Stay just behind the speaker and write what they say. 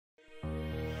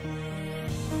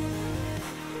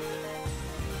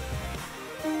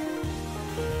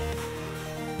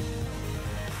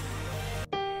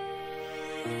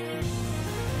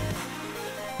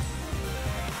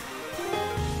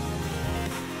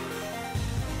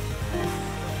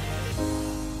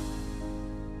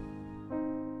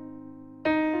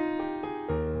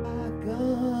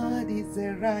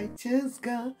righteous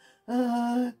God.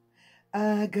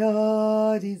 Our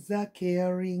God is a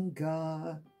caring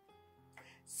God.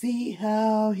 See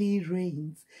how he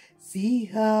reigns. See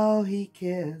how he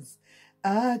cares.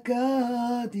 Our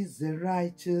God is a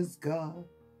righteous God.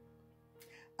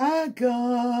 Our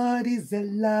God is a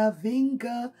loving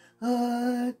God.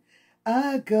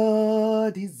 Our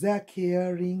God is a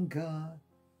caring God.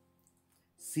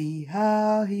 See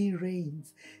how he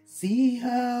reigns. See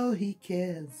how he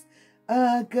cares.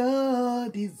 Our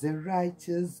God is a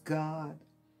righteous God.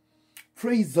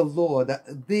 Praise the Lord.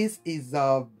 This is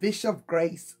Bishop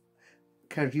Grace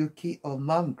Karaoke, or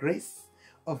Mom Grace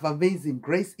of Amazing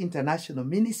Grace International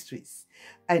Ministries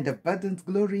and Abundant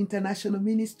Glory International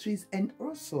Ministries, and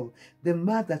also the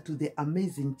mother to the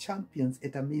amazing champions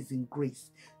at Amazing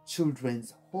Grace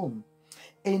Children's Home.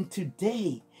 And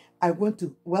today, I want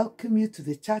to welcome you to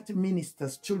the Church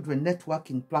Ministers Children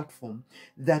Networking platform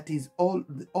that is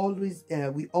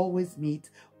we always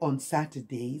meet on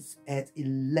Saturdays at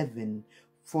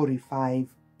 11:45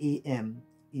 a.m.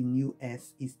 in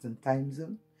U.S. Eastern Time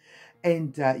Zone.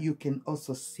 And you can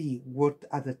also see what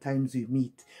other times we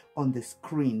meet on the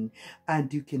screen.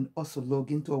 And you can also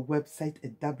log into our website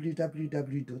at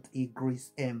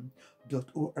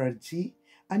www.agracem.org,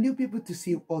 and you'll be able to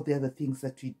see all the other things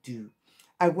that we do.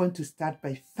 I want to start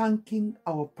by thanking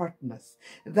our partners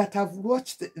that have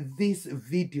watched these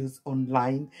videos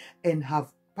online and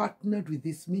have partnered with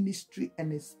this ministry,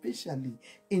 and especially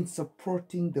in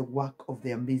supporting the work of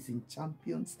the amazing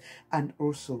champions and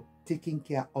also taking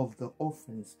care of the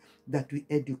orphans that we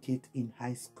educate in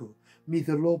high school. May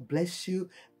the Lord bless you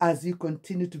as you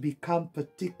continue to become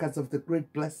partakers of the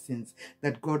great blessings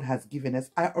that God has given us.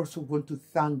 I also want to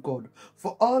thank God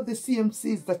for all the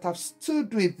CMCs that have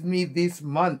stood with me this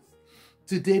month.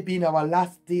 Today being our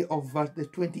last day of the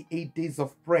 28 days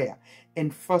of prayer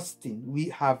and fasting,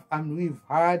 we've had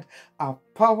a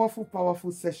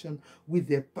powerful session with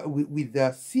the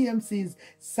CMCs.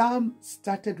 Some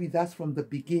started with us from the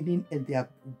beginning, and they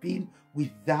have been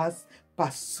with us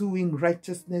pursuing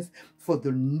righteousness for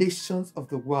the nations of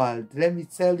the world. Let me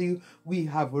tell you, we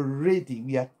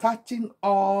are touching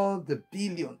all the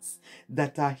billions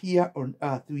that are here on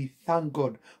earth. We thank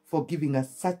God for giving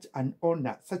us such an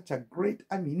honor, such a great,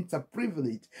 it's a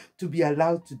privilege to be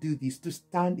allowed to do this, to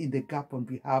stand in the gap on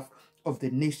behalf of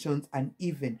the nations and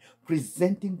even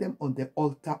presenting them on the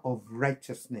altar of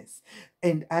righteousness.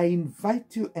 And I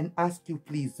invite you and ask you,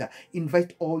 please,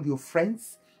 invite all your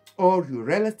friends, all your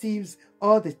relatives,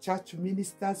 all the church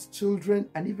ministers, children,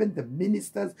 and even the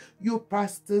ministers, your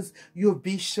pastors, your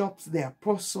bishops, the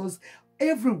apostles,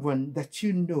 everyone that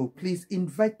you know. Please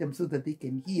invite them so that they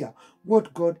can hear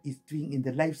what God is doing in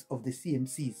the lives of the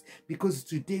CMCs. Because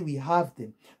today we have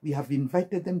them. We have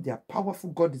invited them. They are powerful.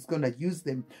 God is going to use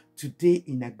them today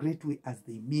in a great way as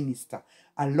they minister,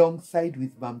 alongside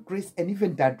with Mom Grace and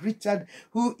even Dad Richard,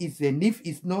 who is a NIF,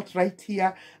 is not right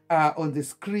here on the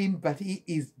screen, but he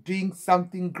is doing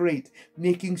something great,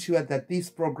 making sure that this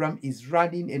program is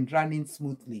running and running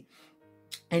smoothly.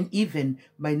 And even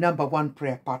my number one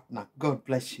prayer partner. God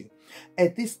bless you.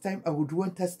 At this time, I would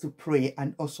want us to pray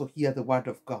and also hear the word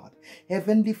of God.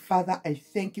 Heavenly Father, I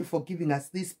thank you for giving us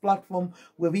this platform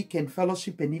where we can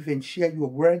fellowship and even share your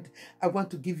word. I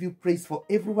want to give you praise for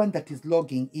everyone that is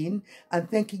logging in, and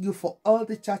thanking you for all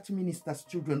the church ministers'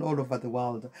 children all over the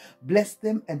world. Bless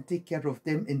them and take care of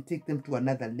them and take them to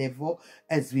another level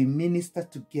as we minister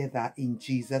together in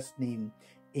Jesus' name.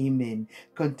 Amen.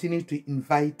 Continue to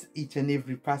invite each and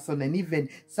every person, and even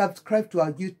subscribe to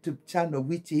our YouTube channel,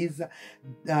 which is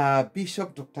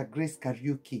Bishop Dr. Grace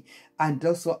Karaoke. And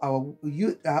also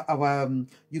you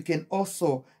can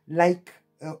also like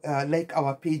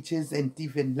our pages and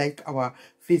even like our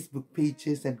Facebook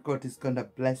pages, and God is gonna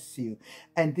bless you.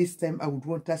 And this time I would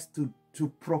want us to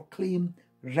proclaim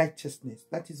righteousness.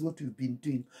 That is what we've been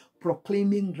doing,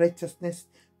 proclaiming righteousness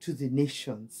to the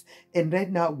nations. And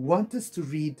right now I want us to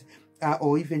read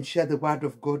or even share the word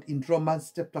of God in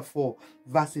Romans chapter 4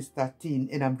 verses 13,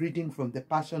 and I'm reading from the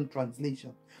Passion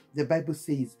Translation. The Bible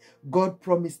says, God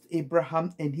promised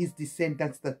Abraham and his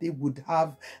descendants that they would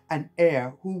have an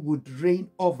heir who would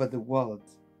reign over the world.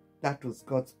 That was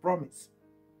God's promise.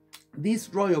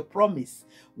 This royal promise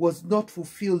was not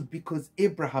fulfilled because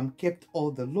Abraham kept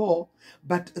all the law,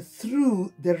 but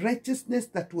through the righteousness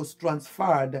that was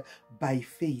transferred by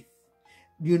faith.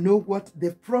 You know what?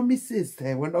 The promises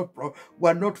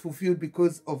were not fulfilled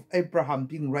because of Abraham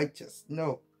being righteous.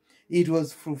 No, it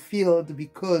was fulfilled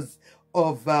because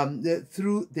of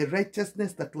through the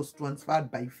righteousness that was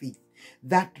transferred by faith.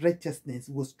 That righteousness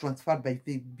was transferred by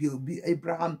faith.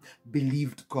 Abraham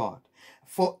believed God.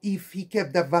 For if he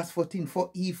kept the verse 14,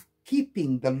 for if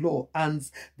keeping the law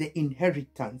earns the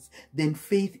inheritance, then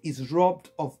faith is robbed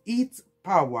of its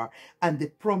power and the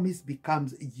promise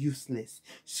becomes useless.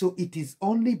 So it is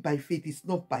only by faith, it's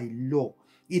not by law.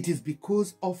 It is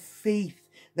because of faith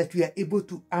that we are able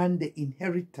to earn the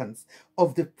inheritance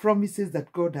of the promises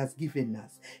that God has given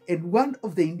us. And one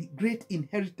of the great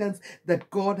inheritance that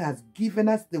God has given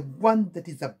us, the one that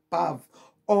is above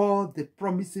all the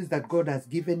promises that God has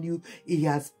given you, He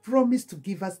has promised to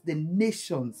give us the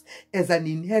nations as an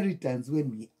inheritance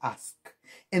when we ask.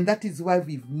 And that is why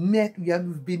we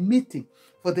have been meeting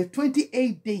for the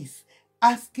 28 days,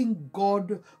 asking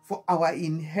God for our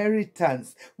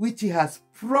inheritance, which He has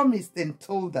promised and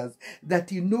told us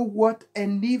that, you know what,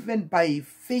 and even by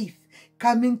faith,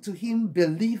 coming to Him,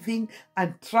 believing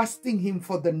and trusting Him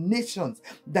for the nations,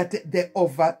 that the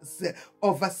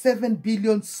over 7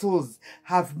 billion souls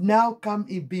have now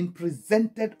been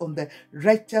presented on the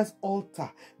righteous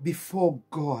altar before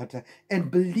God,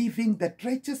 and believing that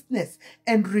righteousness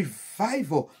and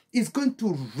revival is going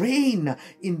to reign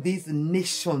in these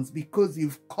nations because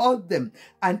You've called them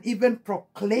and even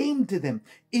proclaimed them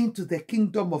into the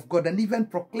kingdom of God, and even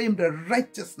proclaimed the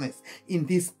righteousness in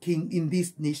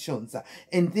these nations.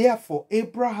 And therefore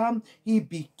Abraham, he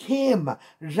became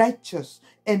righteous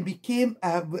and became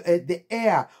the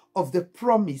heir of the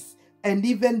promise, and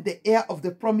even the heir of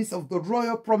the promise, of the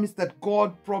royal promise that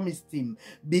God promised him,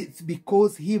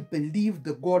 because he believed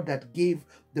the God that gave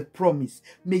the promise.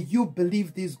 May you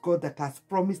believe this God that has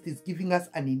promised is giving us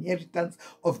an inheritance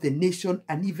of the nation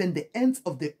and even the ends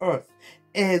of the earth.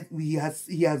 And he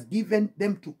has given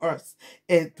them to us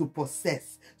to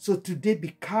possess. So today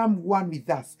become one with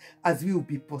us as we will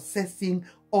be possessing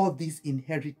all this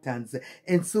inheritance.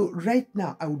 And so right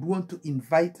now I would want to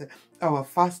invite our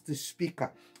first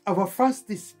speaker. Our first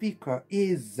speaker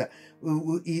is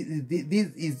someone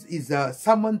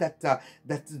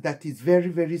that is very,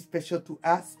 very special to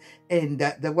us, and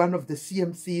the one of the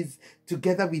CMCs,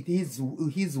 together with his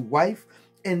wife.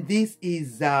 And this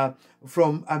is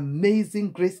from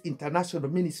Amazing Grace International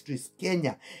Ministries,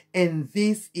 Kenya. And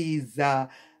this is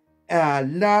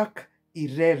Lark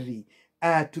Ireri,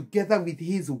 together with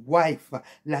his wife,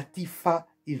 Latifa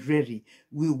Ireri.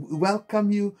 We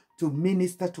welcome you to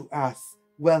minister to us.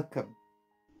 Welcome.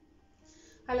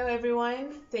 Hello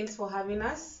everyone, thanks for having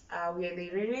us. We are the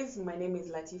Irenes. My name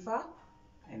is Latifa.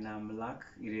 And I'm Lak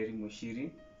Ireri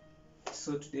Mushiri.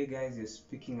 So today guys, we're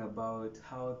speaking about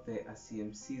how the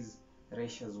ACMC's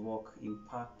righteous walk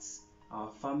impacts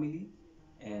our family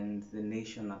and the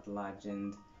nation at large.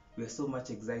 And we're so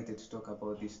much excited to talk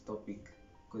about this topic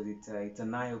because it's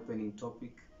an eye-opening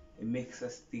topic. It makes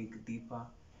us think deeper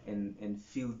and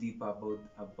feel deeper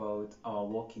about our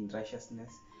walk in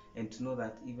righteousness, and to know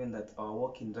that even that our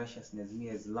walk in righteousness, me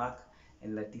as Lak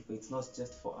and Latifa, it's not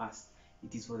just for us.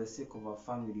 It is for the sake of our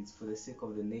family, it's for the sake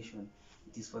of the nation,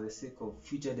 it is for the sake of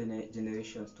future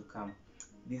generations to come.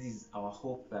 This is our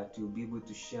hope, that we'll be able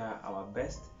to share our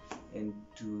best, and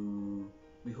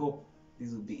we hope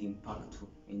this will be impactful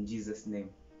in Jesus' name.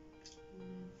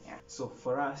 Yeah. So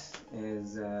for us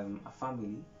as a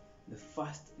family, the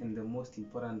first and the most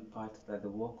important part that the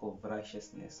walk of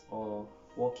righteousness or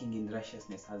walking in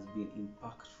righteousness has been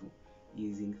impactful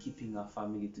is in keeping our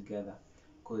family together.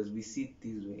 Because we see it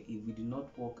this way: if we do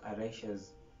not walk a righteous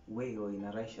way or in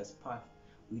a righteous path,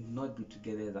 we would not be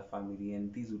together as a family,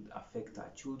 and this would affect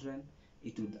our children.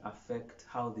 It would affect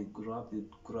how they grow up. They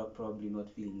would grow up probably not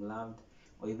feeling loved,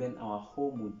 or even our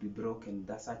home would be broken,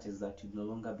 that such as that would no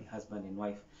longer be husband and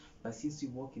wife. But since we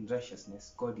walk in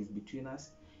righteousness, God is between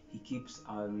us. He keeps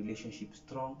our relationship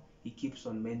strong. He keeps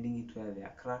on mending it where there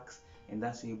are cracks, and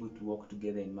thus we're able to walk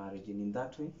together in marriage. And in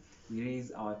that way, we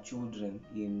raise our children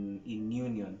in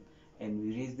union, and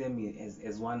we raise them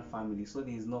as one family. So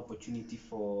there is no opportunity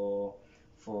for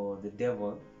the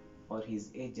devil or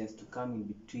his agents to come in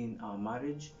between our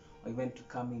marriage, or even to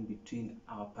come in between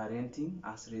our parenting,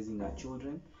 us raising our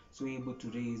children. So we're able to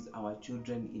raise our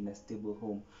children in a stable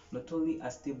home. Not only a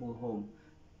stable home,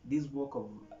 this work of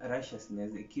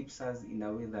righteousness, it keeps us in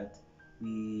a way that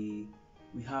we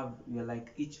are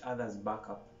like each other's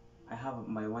backup. I have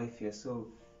my wife here, so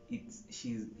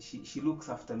she looks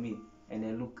after me and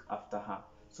I look after her.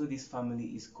 So this family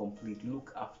is complete. We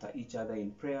look after each other in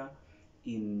prayer,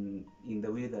 in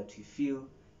the way that we feel,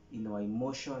 in our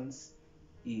emotions,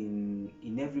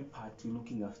 in every part. We're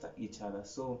looking after each other.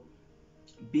 So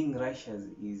being righteous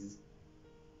is,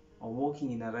 or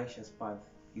walking in a righteous path,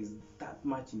 is that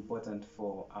much important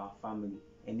for our family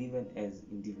and even as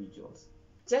individuals.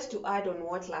 Just to add on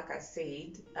what Laka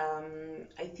said,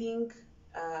 I think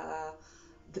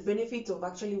the benefits of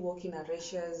actually walking a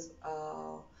righteous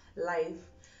life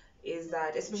is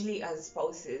that, especially as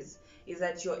spouses, is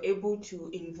that you're able to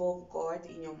involve God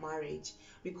in your marriage,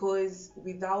 because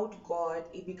without God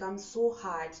it becomes so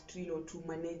hard to to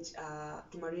manage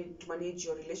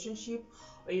your relationship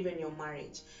or even your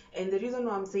marriage. And the reason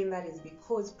why I'm saying that is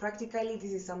because practically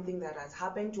this is something that has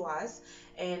happened to us,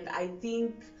 and I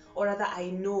think, or rather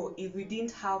I know, if we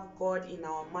didn't have God in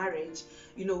our marriage,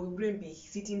 we wouldn't be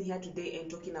sitting here today and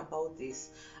talking about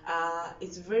this.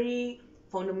 It's very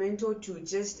fundamental to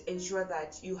just ensure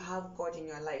that you have God in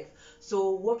your life.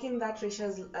 So walking that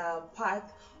precious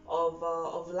path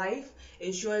of life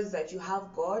ensures that you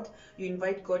have God, you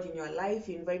invite God in your life,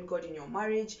 you invite God in your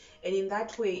marriage, and in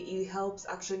that way it helps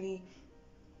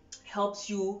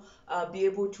you be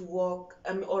able to walk,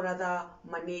 or rather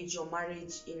manage your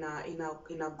marriage in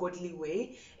a godly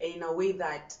way, and in a way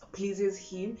that pleases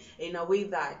him, in a way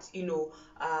that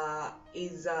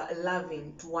is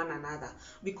loving to one another.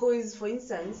 Because for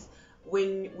instance,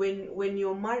 when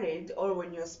you're married or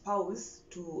when you're spouse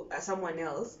to someone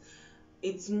else,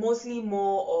 it's mostly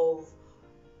more of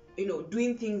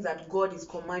doing things that God is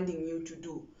commanding you to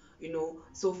do.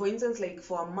 So for instance, like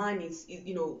for a man,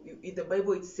 in the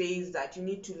Bible it says that you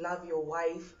need to love your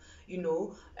wife,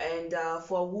 and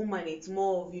for a woman it's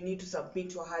more of you need to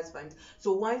submit to your husband.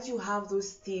 So once you have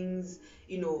those things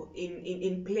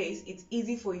in place, it's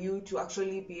easy for you to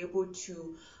actually be able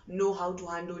to know how to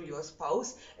handle your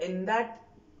spouse, and that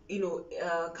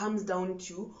comes down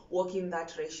to walking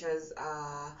that righteous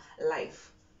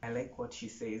life. I like what she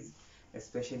says,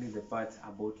 especially the part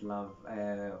about love.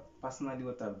 Personally,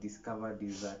 what I've discovered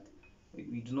is that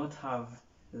we do not have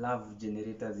love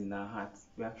generators in our hearts.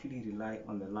 We actually rely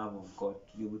on the love of God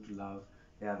to be able to love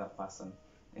the other person.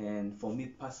 And for me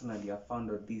personally, I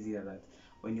found out this year that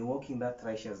when you walk in that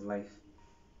righteous life,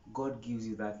 God gives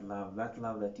you that love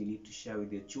that you need to share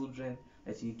with your children,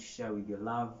 that you need to share with your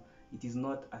love. It is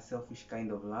not a selfish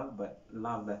kind of love, but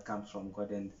love that comes from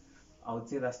God. And I would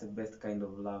say that's the best kind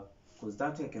of love, because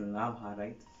that way I can love her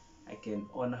right, I can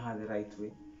honor her the right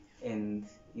way, and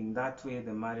in that way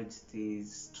the marriage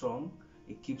stays strong.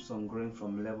 It keeps on growing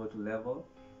from level to level.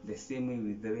 The same way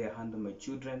with the way I handle my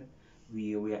children,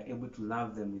 we are able to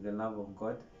love them with the love of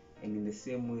God, and in the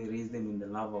same way raise them in the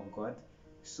love of God.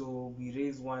 So we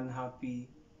raise one happy,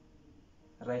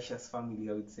 righteous family,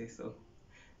 I would say so.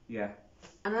 Yeah.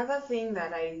 Another thing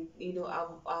that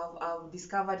I've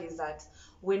discovered is that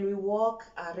when we walk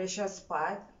a righteous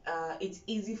path, it's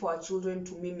easy for our children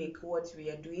to mimic what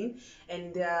we are doing,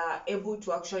 and they are able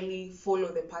to actually follow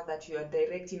the path that you are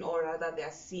directing, or rather they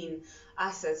are seeing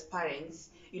us as parents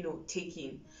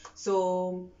taking.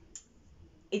 So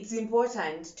it's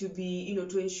important to be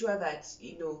to ensure that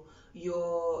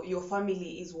your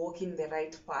family is walking the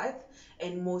right path,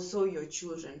 and more so your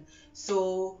children.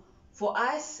 So for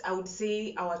us, I would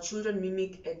say our children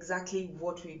mimic exactly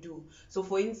what we do. So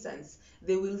for instance,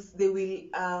 they will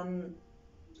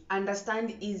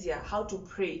understand easier how to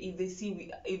pray if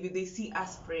they see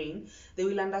us praying. They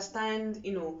will understand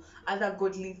other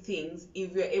godly things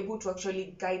if we are able to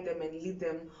actually guide them and lead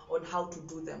them on how to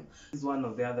do them. This is one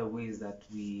of the other ways that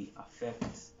we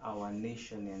affect our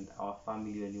nation and our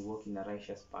family when you walk in a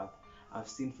righteous path. I've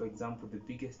seen, for example, the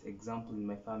biggest example in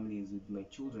my family is with my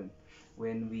children.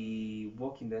 When we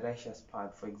walk in the righteous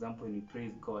path, for example, when we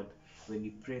praise God, when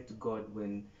we pray to God,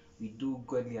 when we do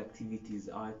godly activities,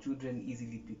 our children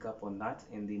easily pick up on that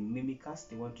and they mimic us.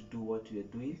 They want to do what we are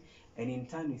doing, and in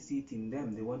turn we see it in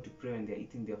them. They want to pray when they're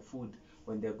eating their food,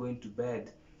 when they're going to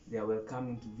bed, they are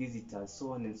welcoming to visitors,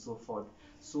 so on and so forth.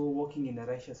 So walking in a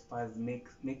righteous path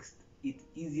makes it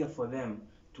easier for them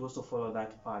to also follow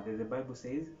that path. As the Bible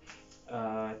says,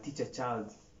 teach a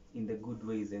child in the good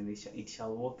ways, and it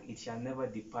shall walk, it shall never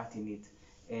depart in it.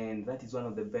 And that is one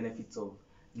of the benefits of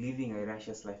living a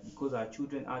righteous life, because our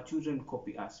children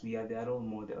copy us. We are their role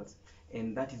models,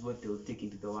 and that is what they will take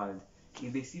into the world.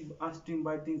 If they see us doing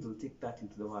bad things, they'll take that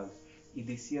into the world. If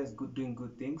they see us doing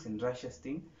good things and righteous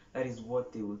things, that is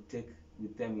what they will take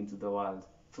with them into the world.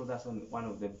 So that's one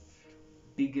of the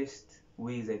biggest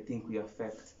ways I think we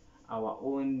affect our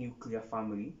own nuclear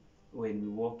family when we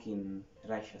walk in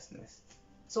righteousness.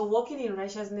 So walking in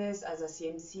righteousness as a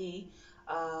CMC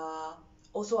uh,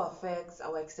 also affects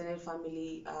our extended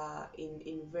family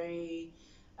in very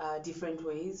different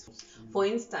ways. For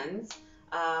instance,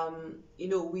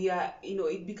 we are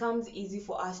it becomes easy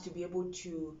for us to be able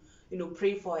to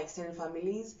pray for our extended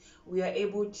families. We are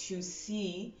able to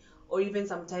see, or even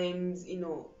sometimes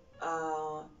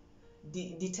uh,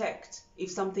 detect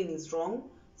if something is wrong.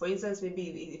 For instance, maybe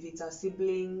if it's a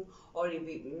sibling, or if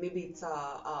maybe it's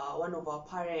one of our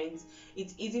parents,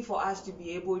 it's easy for us to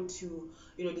be able to,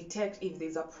 detect if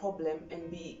there's a problem, and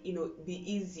be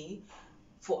easy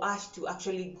for us to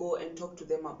actually go and talk to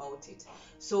them about it.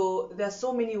 So there's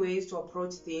so many ways to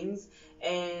approach things,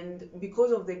 and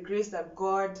because of the grace that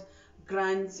God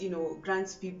grants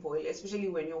people, especially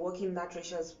when you're walking that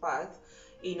treasures path,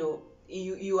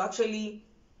 you actually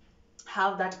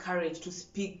have that courage to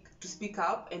speak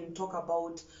up and talk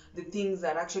about the things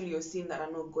that actually you're seeing that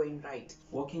are not going right.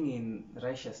 Walking in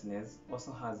righteousness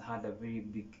also has had a very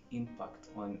big impact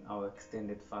on our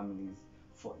extended families.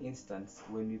 For instance,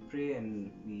 when we pray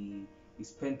and we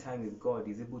spend time with God,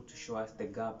 He's able to show us the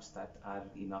gaps that are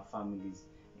in our families,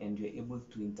 and we're able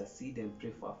to intercede and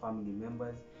pray for our family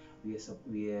members.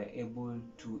 We are able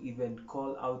to even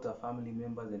call out our family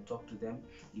members and talk to them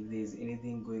if there's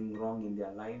anything going wrong in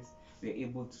their lives. We're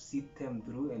able to sit them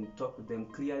through and talk to them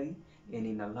clearly and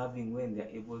in a loving way, and they're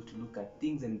able to look at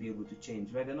things and be able to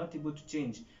change. Where they're not able to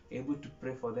change, we're able to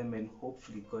pray for them, and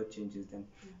hopefully God changes them.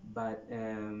 But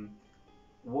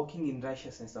walking in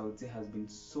righteousness, I would say, has been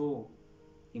so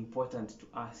important to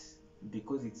us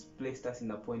because it's placed us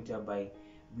in a point whereby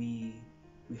we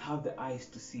have the eyes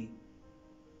to see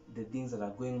the things that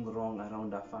are going wrong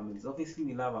around our families. Obviously,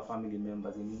 we love our family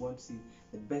members and we want to see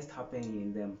the best happening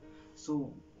in them.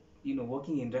 So,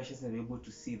 working in righteousness, we're able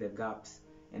to see the gaps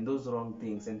and those wrong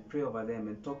things and pray over them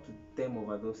and talk to them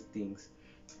over those things.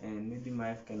 And maybe my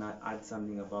wife can add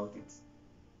something about it.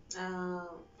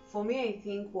 For me, I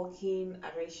think walking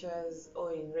a righteous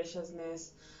or in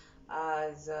righteousness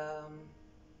has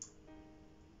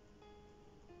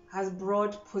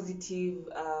brought positive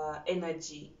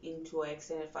energy into our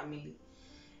extended family.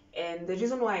 And the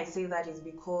reason why I say that is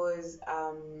because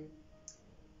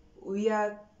we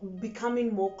are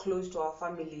becoming more close to our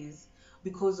families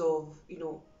because of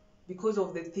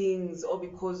the things, or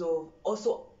because of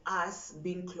also us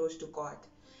being close to God.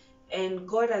 And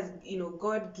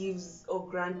God gives or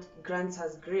grants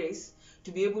us grace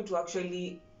to be able to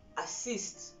actually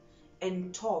assist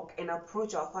and talk and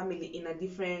approach our family in a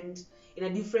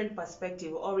different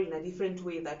perspective, or in a different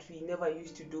way that we never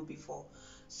used to do before.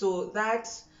 So that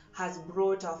has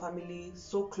brought our family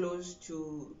so close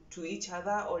to each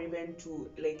other, or even to,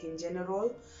 like, in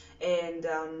general. And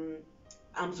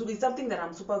so it's something that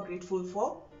I'm super grateful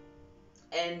for.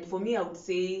 And for me, I would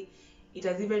say it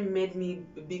has even made me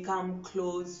become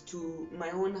close to my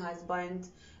own husband,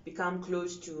 become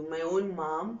close to my own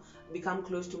mom, become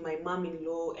close to my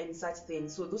mom-in-law, and such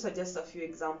things. So those are just a few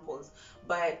examples.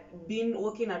 But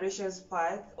walking a righteous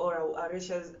path, or a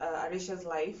righteous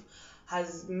life,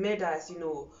 has made us,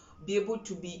 be able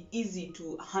to be easy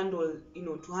to handle,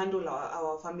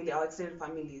 our family, our extended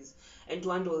families, and to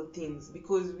handle things,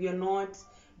 because we are not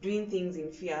doing things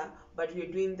in fear, but we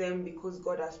are doing them because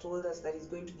God has told us that He's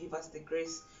going to give us the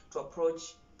grace to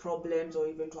approach problems, or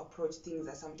even to approach things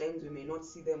that sometimes we may not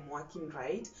see them working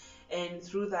right. And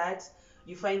through that,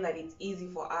 you find that it's easy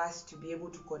for us to be able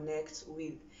to connect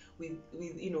with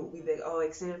our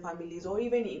extended families, or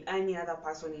even in any other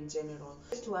person in general.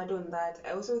 Just to add on that,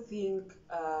 I also think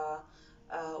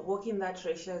walking that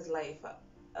treasures life,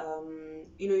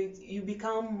 you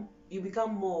become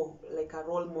more like a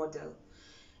role model.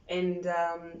 And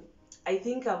I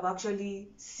think I've actually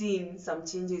seen some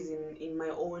changes in my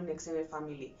own extended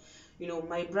family.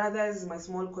 My brothers,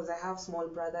 because I have small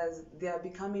brothers, they are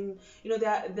becoming,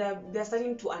 they're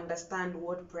starting to understand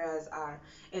what prayers are,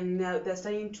 and they're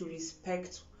starting to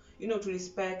respect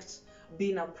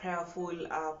being a prayerful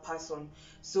person.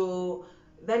 So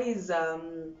that is a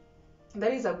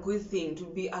good thing, to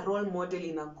be a role model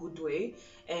in a good way,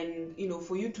 and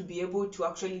for you to be able to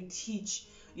actually teach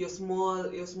your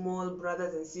small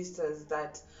brothers and sisters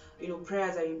that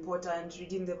prayers are important,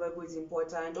 reading the Bible is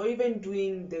important, or even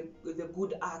doing the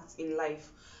good acts in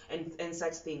life, and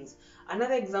such things.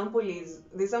 Another example is,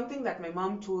 there's something that my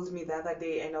mom told me the other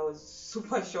day, and I was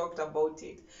super shocked about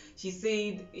it. She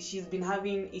said she's been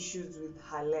having issues with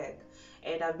her leg,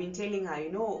 and I've been telling her,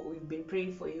 we've been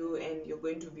praying for you and you're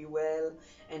going to be well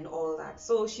and all that.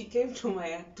 So she came to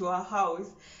our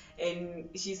house, and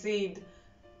she said,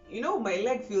 my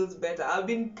leg feels better. I've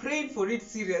been praying for it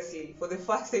seriously for the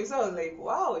first time. So I was like,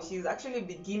 wow, she's actually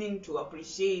beginning to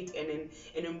appreciate and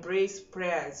embrace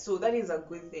prayers. So that is a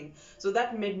good thing. So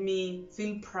that made me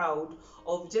feel proud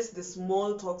of just the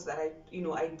small talks that I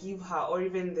give her, or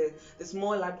even the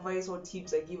small advice or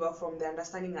tips I give her from the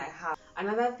understanding I have.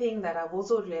 Another thing that I've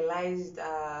also realized,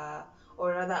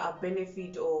 or rather a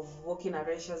benefit of walking a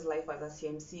righteous life as a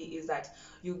CMC, is that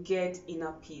you get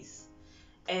inner peace.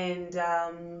 And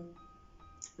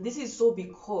this is so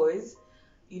because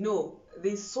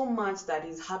there's so much that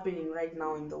is happening right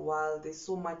now in the world. There's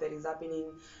so much that is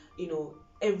happening,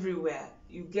 everywhere.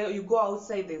 You go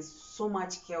outside, there's so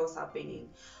much chaos happening.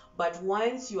 But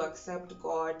once you accept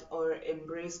God or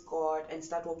embrace God and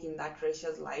start walking that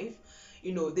righteous life,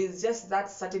 there's just that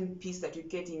certain peace that you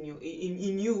get in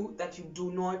you that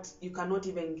you cannot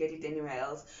even get it anywhere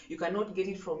else. You cannot get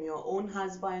it from your own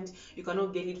husband, you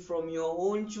cannot get it from your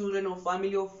own children or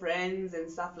family or friends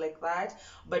and stuff like that,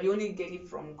 but you only get it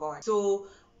from God. So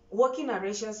walking a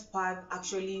righteous path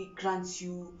actually grants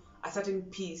you a certain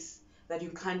peace that you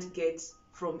can't get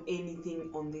from anything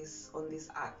on this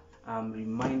earth. I'm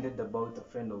reminded about a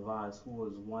friend of ours who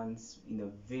was once in a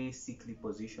very sickly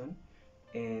position,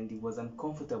 and he was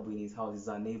uncomfortable in his house. He's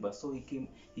our neighbor, so he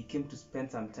came to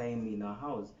spend some time in our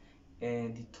house.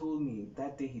 And he told me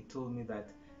that day, he told me that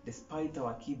despite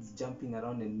our kids jumping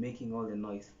around and making all the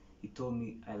noise, he told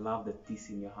me, I love the peace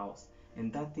in your house.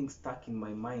 And that thing stuck in my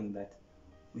mind, that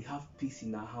we have peace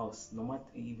in our house, no matter,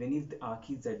 even if our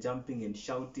kids are jumping and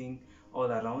shouting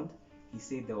all around. He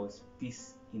said there was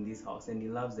peace in this house, and he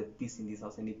loves the peace in this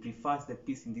house, and he prefers the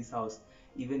peace in this house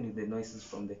even with the noises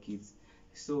from the kids.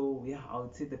 So yeah, I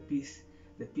would say the peace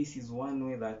is one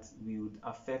way that we would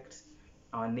affect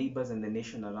our neighbors and the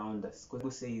nation around us, because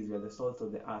people say we are the salt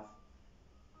of the earth,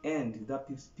 and if that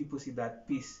people see that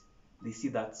peace, they see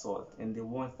that salt, and they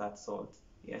want that salt.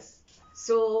 Yes.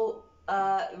 So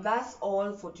that's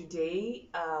all for today.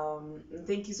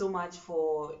 Thank you so much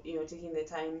for taking the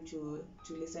time to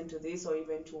listen to this or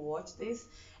even to watch this.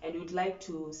 And we'd like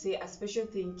to say a special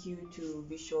thank you to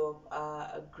Bishop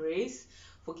Grace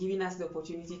for giving us the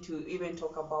opportunity to even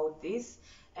talk about this.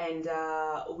 And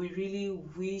we really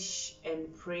wish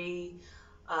and pray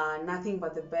nothing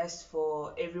but the best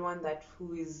for everyone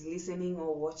who is listening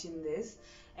or watching this.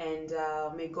 And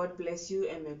may God bless you,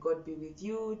 and may God be with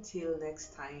you till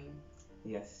next time.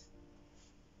 Yes.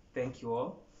 Thank you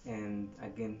all. And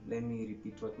again, let me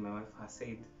repeat what my wife has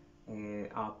said.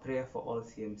 Our prayer for all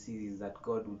CMCs is that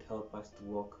God would help us to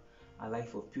walk a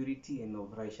life of purity and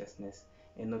of righteousness,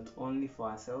 and not only for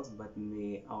ourselves, but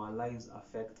may our lives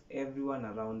affect everyone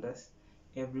around us,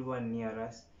 everyone near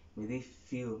us. May they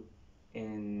feel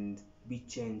and be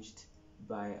changed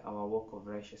by our walk of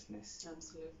righteousness.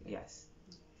 Absolutely. Yes.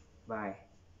 Bye.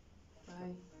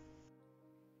 Bye.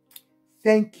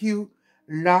 Thank you,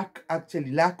 Lak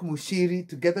Mushiri,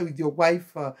 together with your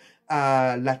wife,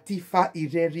 Latifa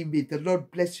Ireri. May the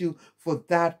Lord bless you for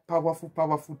that powerful,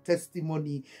 powerful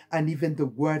testimony and even the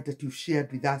word that you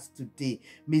shared with us today.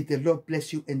 May the Lord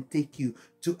bless you and take you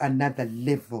to another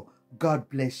level. God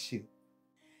bless you.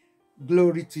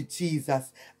 Glory to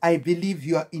Jesus. I believe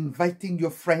you are inviting your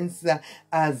friends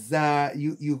as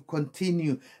you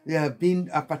continue being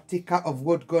a partaker of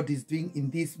what God is doing in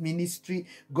this ministry.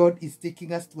 God is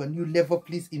taking us to a new level.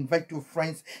 Please invite your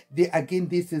friends.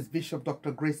 This is Bishop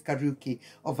Dr. Grace Kariuki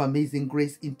of Amazing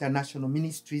Grace International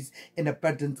Ministries and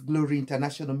Abundant Glory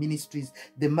International Ministries,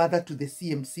 the mother to the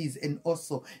CMCs and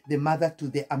also the mother to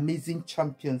the Amazing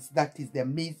Champions. That is the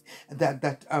amazing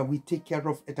that we take care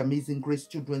of at Amazing Grace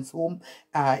Children's Home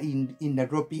in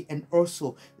Nairobi, and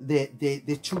also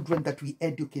the children that we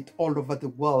educate all over the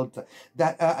world.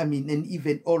 And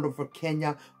even all over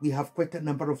Kenya, we have quite a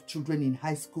number of children in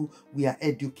high school we are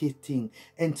educating.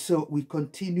 And so we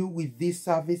continue with this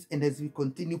service, and as we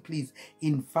continue, please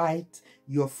invite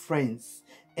your friends.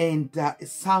 And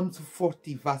Psalms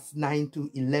 40 verse 9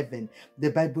 to 11,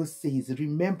 the Bible says,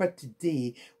 remember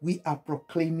today we are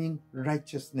proclaiming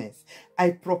righteousness.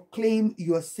 I proclaim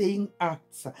your saying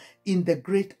acts in the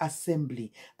great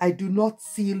assembly. I do not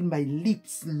seal my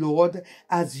lips, Lord,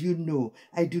 as you know.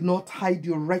 I do not hide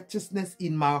your righteousness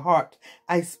in my heart.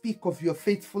 I speak of your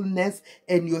faithfulness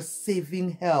and your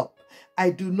saving help. I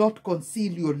do not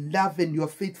conceal your love and your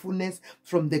faithfulness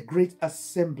from the great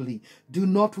assembly. Do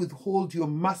not withhold your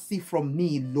mercy from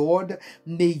me, Lord.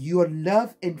 May your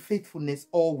love and faithfulness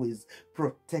always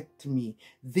protect me.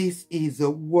 This is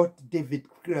what David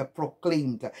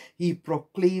proclaimed. He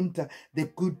proclaimed the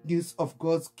good news of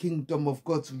God's kingdom, of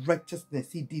God's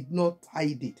righteousness. He did not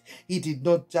hide it. He did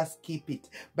not just keep it,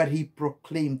 but he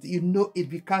proclaimed. It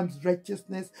becomes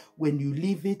righteousness when you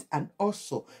live it, and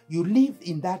also you live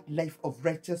in that life of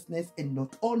righteousness, and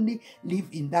not only live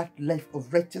in that life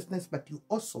of righteousness, but you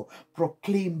also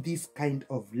proclaim this kind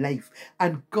of life.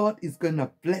 And God is going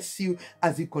to bless you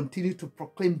as you continue to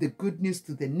proclaim the good news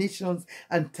to the nations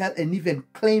and even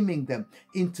claiming them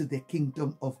into the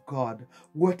kingdom of God.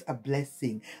 What a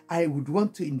blessing. I would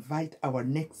want to invite our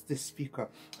next speaker.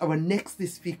 Our next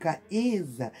speaker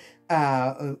is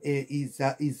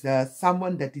is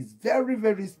someone that is very,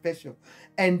 very special.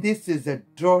 And this is a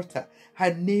daughter.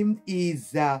 Her name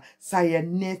is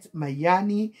Sayanet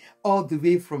Mayani, all the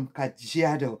way from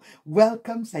Kajiado.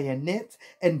 Welcome, Sayanet,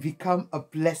 and become a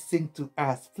blessing to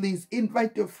us. Please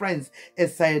invite your friends,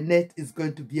 as Sayanet is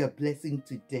going to be a blessing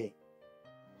today.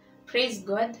 Praise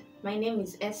God. My name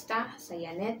is Esther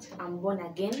Sayanet. I'm born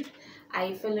again.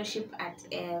 I fellowship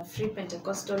at Free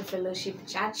Pentecostal Fellowship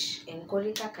Church in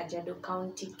Korika, Kajiado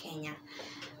County, Kenya.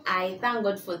 I thank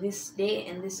God for this day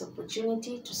and this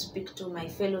opportunity to speak to my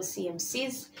fellow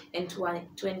CMCs and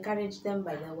to encourage them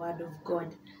by the word of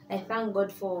God. I thank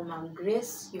God for Mom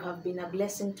Grace. You have been a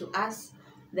blessing to us.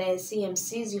 The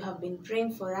CMCs, you have been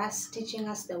praying for us, teaching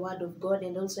us the word of God,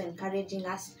 and also encouraging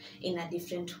us in a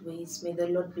different ways. May the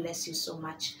Lord bless you so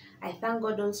much. I thank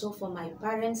God also for my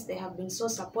parents. They have been so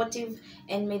supportive,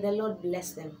 and may the Lord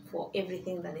bless them for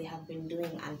everything that they have been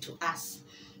doing unto us.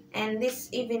 And this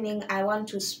evening, I want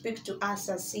to speak to us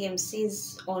as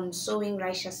CMCs on sowing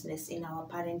righteousness in our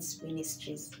parents'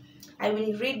 ministries. I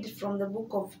will read from the book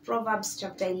of Proverbs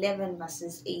chapter 11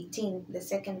 verses 18, the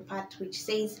second part, which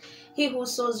says, "He who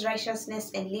sows righteousness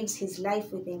and lives his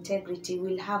life with integrity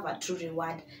will have a true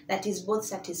reward that is both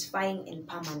satisfying and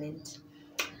permanent."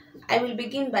 I will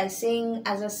begin by saying,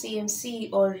 as a CMC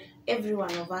or every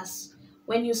one of us,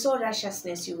 when you sow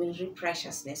righteousness, you will reap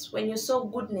righteousness. When you sow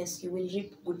goodness, you will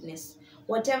reap goodness.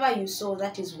 Whatever you sow,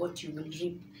 that is what you will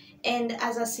reap. And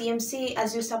as a CMC,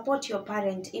 as you support your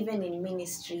parent, even in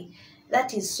ministry,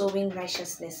 that is sowing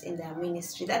righteousness in their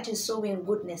ministry. That is sowing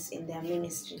goodness in their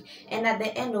ministry. And at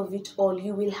the end of it all,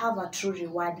 you will have a true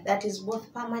reward that is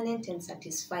both permanent and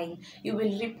satisfying. You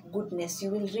will reap goodness. You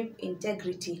will reap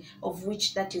integrity, of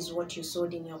which that is what you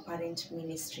sowed in your parent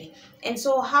ministry. And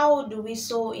so how do we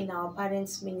sow in our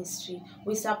parents' ministry?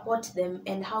 We support them.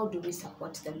 And how do we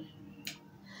support them?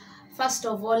 First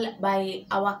of all, by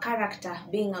our character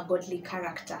being a godly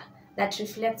character that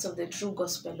reflects of the true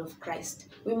gospel of Christ.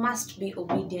 We must be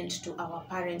obedient to our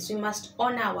parents. We must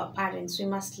honor our parents. We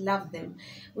must love them.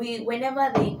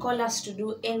 Whenever they call us to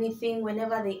do anything,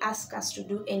 whenever they ask us to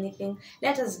do anything,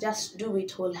 let us just do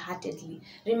it wholeheartedly.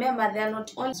 Remember, they are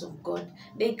not only of God.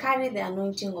 They carry the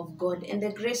anointing of God, and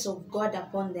the grace of God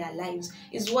upon their lives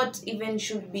is what even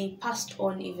should be passed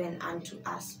on even unto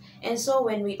us. And so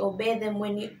when we obey them,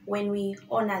 when we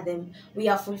honor them, we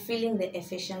are fulfilling the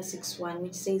Ephesians 6:1,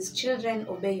 which says, "Children,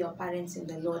 obey your parents in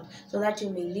the Lord, so that you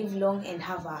may live long and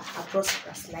have a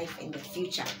prosperous life in the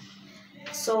future."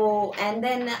 So, and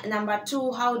then number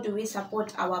two, how do we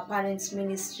support our parents'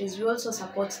 ministries? We also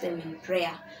support them in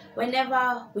prayer.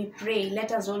 Whenever we pray,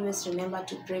 let us always remember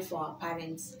to pray for our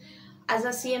parents. As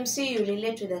a CMC, you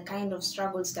relate to the kind of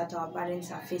struggles that our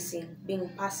parents are facing, being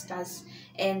pastors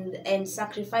and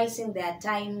sacrificing their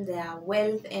time, their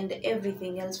wealth, and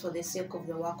everything else for the sake of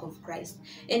the work of Christ.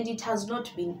 And it has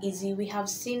not been easy. We have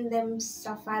seen them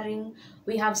suffering.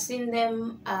 We have seen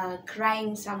them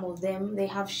crying, some of them. They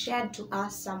have shared to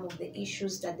us some of the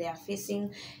issues that they are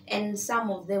facing, and some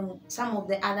of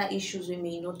the other issues we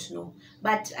may not know.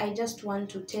 But I just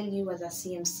want to tell you as a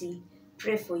CMC,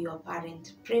 pray for your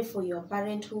parent. Pray for your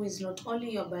parent who is not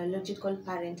only your biological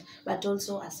parent, but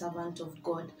also a servant of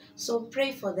God. So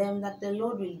pray for them that the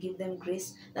Lord will give them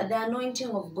grace, that the anointing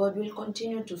of God will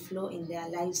continue to flow in their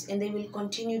lives, and they will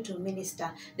continue to minister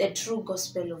the true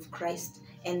gospel of Christ,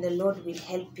 and the Lord will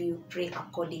help you pray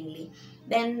accordingly.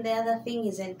 Then the other thing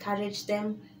is encourage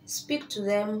them. Speak to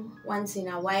them once in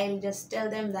a while. Just tell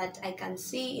them that I can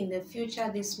see in the future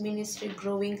this ministry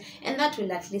growing, and that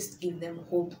will at least give them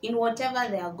hope. In whatever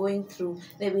they are going through,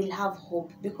 they will have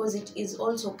hope because it is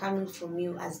also coming from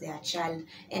you as their child,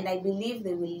 and I believe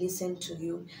they will listen to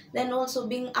you. Then also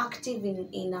being active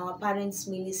in our parents'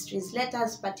 ministries. Let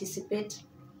us participate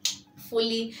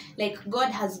fully. Like, God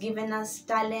has given us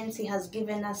talents, He has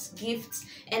given us gifts,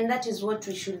 and that is what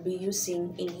we should be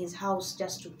using in His house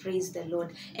just to praise the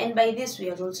Lord. And by this, we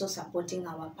are also supporting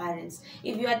our parents.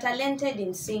 If you are talented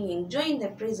in singing, join the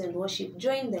praise and worship,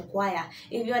 join the choir.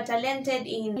 If you are talented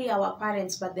in our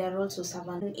parents, but they are also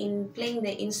servants in playing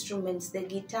the instruments, the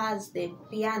guitars, the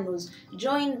pianos,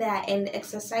 join there and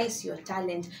exercise your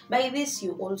talent. By this,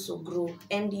 you also grow,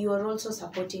 and you are also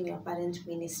supporting your parent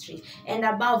ministry. And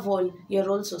above all,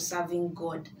 you're also serving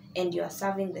God, and you are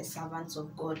serving the servants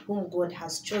of God whom God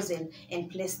has chosen and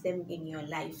placed them in your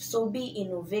life. So be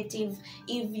innovative.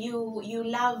 If you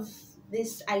love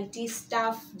this IT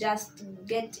stuff, just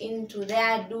get into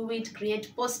there, do it,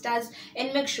 create posters,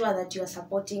 and make sure that you are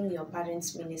supporting your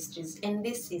parents' ministries. And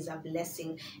this is a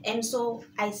blessing. And so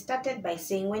I started by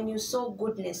saying, when you sow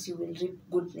goodness, you will reap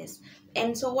goodness.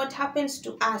 And so what happens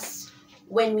to us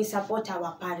when we support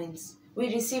our parents,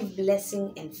 we receive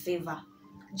blessing and favor.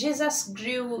 Jesus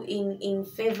grew in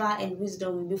favor and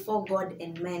wisdom before God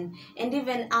and men. And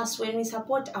even us, when we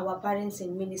support our parents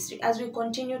in ministry, as we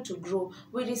continue to grow,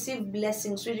 we receive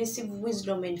blessings, we receive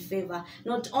wisdom and favor,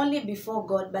 not only before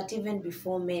God, but even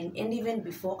before men and even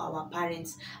before our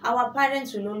parents. Our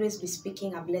parents will always be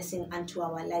speaking a blessing unto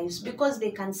our lives because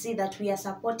they can see that we are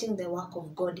supporting the work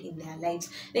of God in their lives.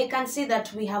 They can see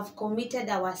that we have committed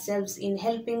ourselves in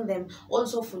helping them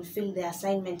also fulfill the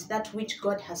assignment, that which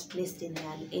God has placed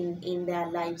in their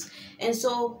lives. And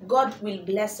so God will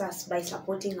bless us by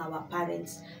supporting our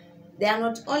parents. They are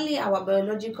not only our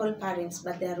biological parents,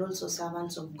 but they are also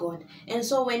servants of God. And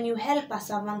so when you help a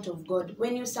servant of God,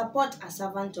 when you support a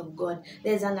servant of God,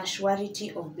 there's an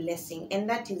assurity of blessing.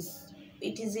 And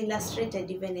it is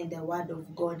illustrated even in the word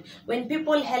of God. When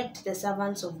people helped the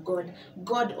servants of God,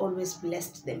 God always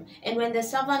blessed them. And when the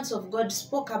servants of God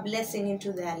spoke a blessing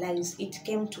into their lives, it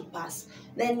came to pass.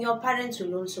 Then your parents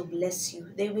will also bless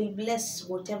you. They will bless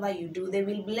whatever you do. They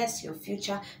will bless your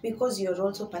future because you're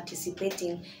also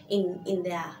participating in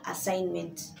their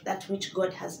assignment, that which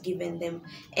God has given them.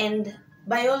 And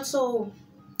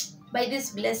by these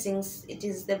blessings, it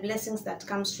is the blessings that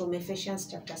comes from Ephesians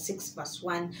chapter 6 verse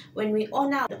 1. When we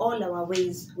honor, all our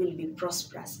ways will be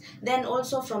prosperous. Then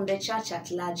also from the church at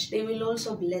large, they will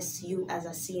also bless you as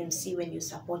a CMC when you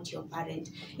support your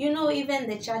parent. You know, even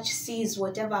the church sees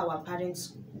whatever our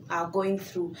parents are going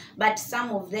through, but some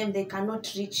of them, they cannot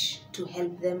reach to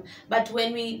help them. But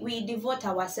when we devote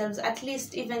ourselves, at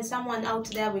least even someone out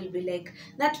there will be like,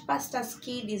 that pastor's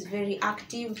kid is very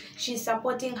active, she's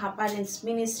supporting her parents'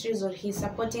 ministries, or he's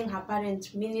supporting her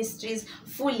parents' ministries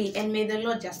fully, and may the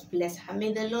Lord just bless her.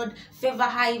 May the Lord favor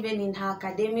her even in her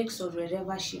academics or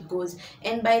wherever she goes.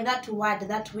 And by that word,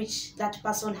 that which that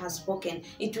person has spoken,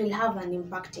 it will have an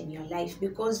impact in your life,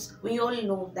 because we all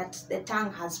know that the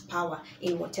tongue has power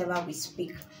in whatever we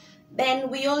speak. Then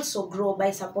we also grow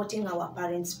by supporting our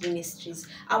parents' ministries.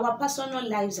 Our personal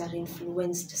lives are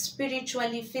influenced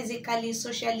spiritually, physically,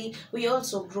 socially. We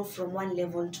also grow from one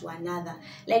level to another.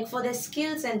 Like for the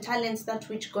skills and talents that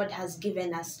which God has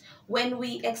given us, when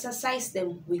we exercise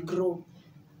them, we grow.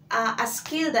 A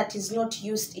skill that is not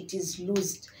used, it is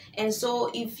loosed. And so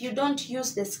if you don't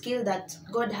use the skill that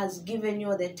God has given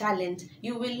you, the talent,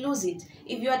 you will lose it.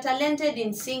 If you are talented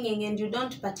in singing and you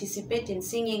don't participate in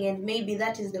singing, and maybe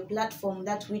that is the platform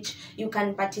that which you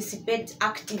can participate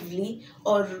actively,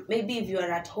 or maybe if you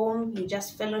are at home, you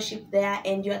just fellowship there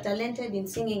and you are talented in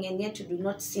singing and yet you do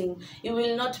not sing, you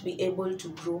will not be able to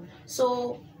grow.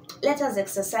 So let us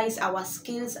exercise our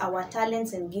skills, our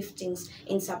talents and giftings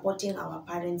in supporting our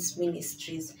parents'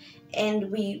 ministries.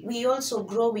 And we also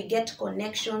grow, we get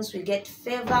connections, we get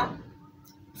favor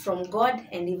from God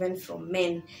and even from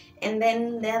men. And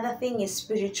then the other thing is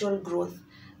spiritual growth.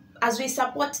 As we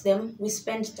support them, we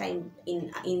spend time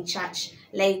in church.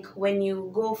 Like when you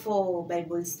go for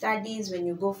Bible studies, when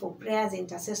you go for prayers,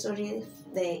 intercessory,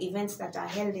 the events that are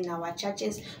held in our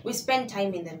churches, we spend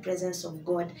time in the presence of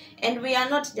God. And we are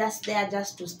not just there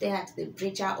just to stare at the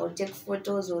preacher or take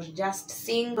photos or just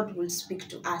sing. God will speak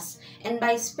to us. And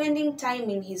by spending time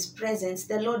in His presence,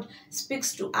 the Lord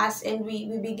speaks to us, and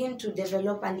we begin to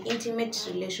develop an intimate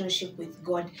relationship with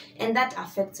God. And that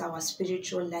affects our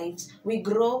spiritual lives. We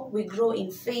grow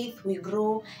in faith, we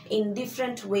grow in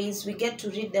different ways. We get to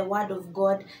read the Word of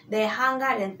God. The hunger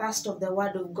and thirst of the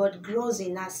Word of God grows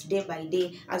in us day by day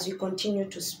as we continue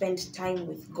to spend time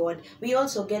with God. We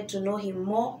also get to know Him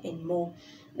more and more.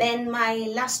 Then my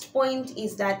last point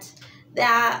is that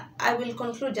I will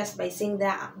conclude just by saying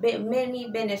there are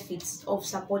many benefits of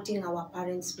supporting our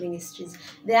parents' ministries.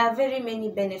 There are very many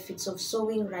benefits of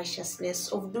sowing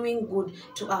righteousness, of doing good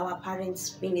to our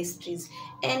parents' ministries.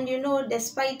 And you know,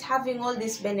 despite having all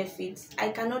these benefits, I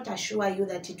cannot assure you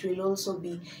that it will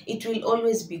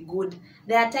always be good.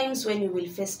 There are times when you will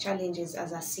face challenges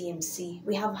as a CMC.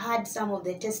 We have had some of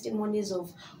the testimonies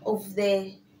of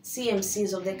the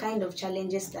CMCs, of the kind of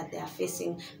challenges that they are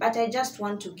facing. But I just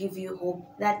want to give you hope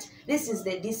that this is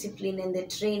the discipline and the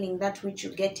training that which you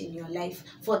get in your life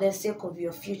for the sake of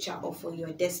your future or for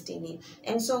your destiny.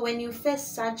 And so when you face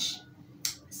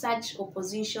such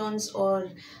oppositions, or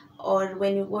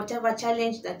when you, whatever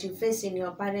challenge that you face in your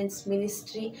parents'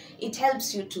 ministry, it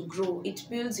helps you to grow. It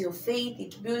builds your faith,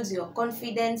 it builds your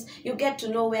confidence. You get to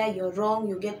know where you're wrong,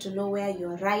 you get to know where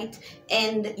you're right,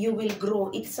 and you will grow.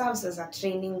 It serves as a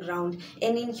training ground.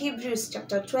 And in Hebrews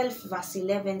chapter 12 verse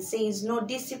 11 says, "No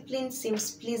discipline seems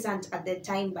pleasant at the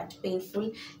time, but painful.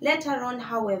 Later on,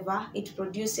 however, it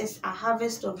produces a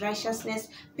harvest of righteousness,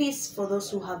 peace for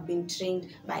those who have been trained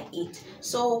by it."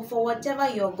 So for whatever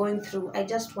you're going through, I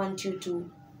just want want you to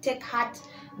take heart,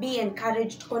 be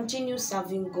encouraged, continue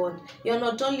serving God. You're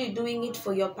not only doing it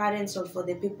for your parents or for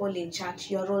the people in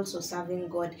church, you're also serving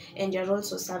God, and you're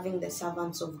also serving the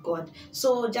servants of God.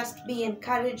 So just be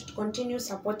encouraged, continue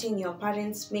supporting your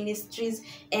parents' ministries,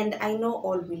 and I know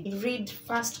all will. Read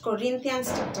 1 Corinthians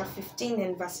chapter 15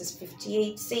 and verses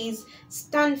 58 says,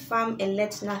 stand firm and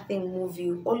let nothing move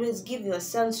you. Always give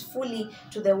yourselves fully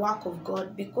to the work of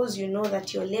God, because you know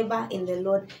that your labor in the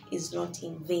Lord is not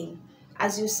in vain.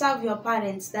 As you serve your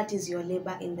parents, that is your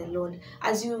labor in the Lord.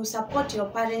 As you support your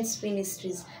parents'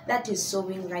 ministries, that is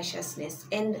sowing righteousness.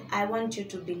 And I want you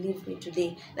to believe me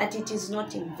today that it is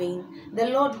not in vain. The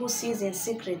Lord who sees in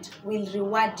secret will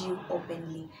reward you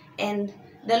openly. And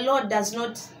the Lord does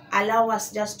not allow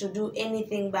us just to do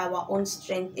anything by our own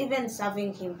strength. Even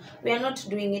serving Him, we are not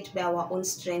doing it by our own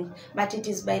strength, but it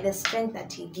is by the strength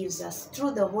that He gives us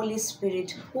through the Holy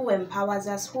Spirit, who empowers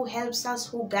us, who helps us,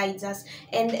 who guides us,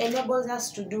 and enables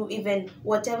us to do even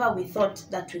whatever we thought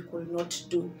that we could not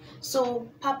do. So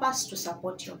purpose to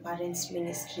support your parents'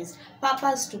 ministries,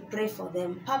 purpose to pray for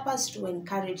them, purpose to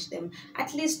encourage them.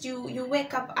 At least you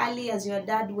wake up early as your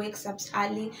dad wakes up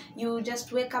early. You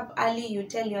just wake up early, you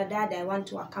tell your dad, I want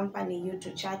to accompany you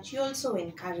to church. You also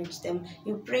encourage them.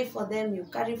 You pray for them, you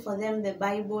carry for them the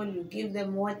Bible, you give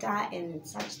them water and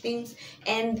such things,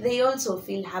 and they also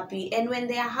feel happy. And when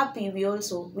they are happy, we are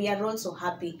also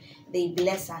happy. They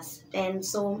bless us. And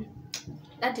so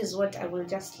that is what I will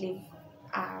just leave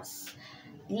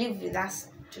with us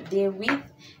today with,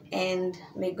 and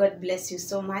may God bless you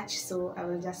so much. So I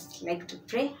will just like to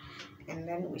pray, and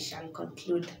then we shall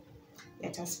conclude.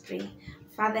 Let us pray.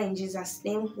 Father, in Jesus'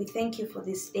 name, we thank you for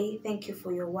this day. Thank you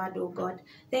for your word, oh God.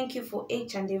 Thank you for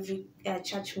each and every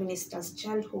church minister's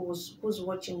child who's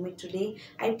watching me today.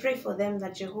 I pray for them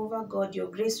that, Jehovah God, your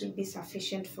grace will be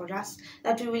sufficient for us,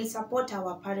 that we will support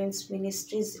our parents'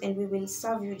 ministries, and we will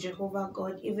serve you, Jehovah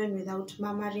God, even without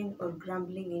murmuring or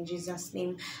grumbling, in Jesus'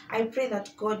 name. I pray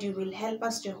that, God, you will help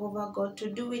us, Jehovah God, to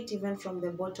do it even from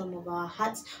the bottom of our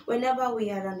hearts. Whenever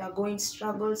we are undergoing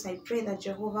struggles, I pray that,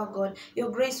 Jehovah God, your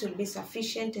grace will be sufficient,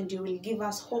 and you will give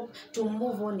us hope to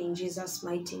move on, in Jesus'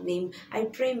 mighty name. I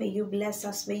pray, may you bless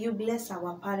us, may you bless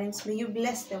our parents, may you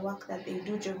bless the work that they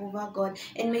do, Jehovah God,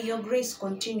 and may your grace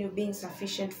continue being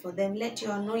sufficient for them. Let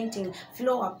your anointing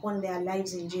flow upon their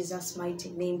lives, in Jesus'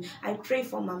 mighty name. I pray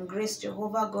for Mom Grace,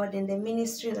 Jehovah God, and the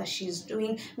ministry that she is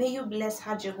doing. May you bless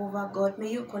her, Jehovah God.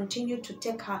 May you continue to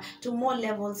take her to more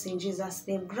levels, in Jesus'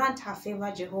 name. Grant her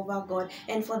favor, Jehovah God,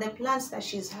 and for the plans that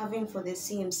she's having for the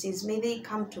CMCs, may they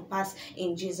come to pass,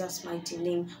 in Jesus' mighty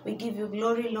name. We give you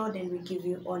glory, Lord, and we give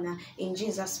you honor. In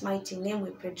Jesus' mighty name we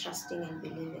pray, trusting and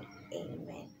believing.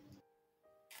 Amen.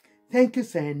 Thank you,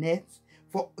 Serenette,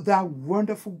 for that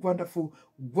wonderful, wonderful,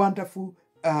 wonderful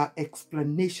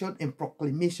explanation and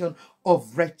proclamation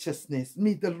of righteousness.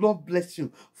 May the Lord bless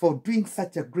you for doing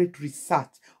such a great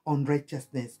research on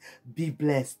righteousness. Be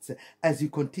blessed as you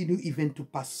continue even to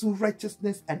pursue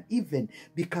righteousness and even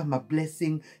become a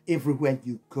blessing everywhere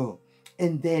you go.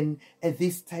 And then at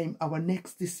this time, our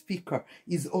next speaker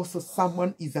is also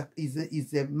someone, is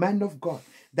a man of God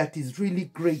that is really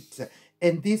great.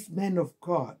 And this man of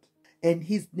God, and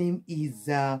his name is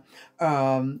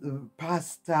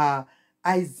Pastor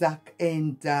Isaac,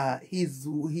 and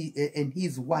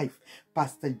his wife,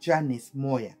 Pastor Janice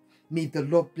Moya. May the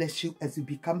Lord bless you as you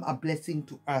become a blessing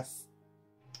to us.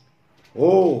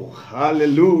 Oh,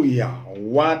 hallelujah.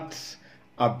 What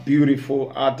a beautiful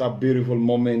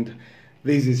moment.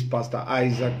 This is Pastor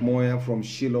Isaac Moya from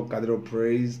Shiloh Cathedral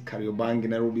Praise, Kariobangi,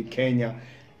 Nairobi, Kenya.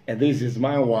 And this is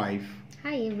my wife.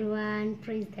 Hi everyone,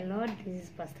 praise the Lord. This is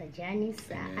Pastor Janice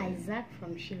Isaac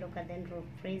from Shiloh Cathedral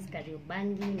Praise,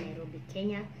 Kariobangi, Nairobi,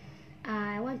 Kenya.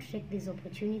 I want to take this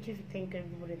opportunity to thank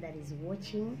everybody that is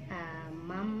watching.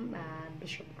 Mom,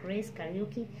 Bishop Grace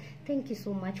Karaoke, thank you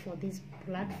so much for this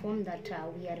platform that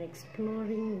we are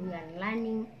exploring, we are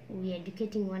learning, we are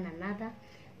educating one another.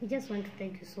 We just want to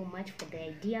thank you so much for the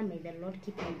idea. May the Lord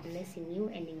keep on blessing you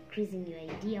and increasing your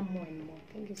idea more and more.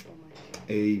 Thank you so much.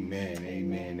 Amen,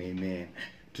 amen, amen.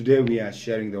 Today we are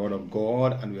sharing the word of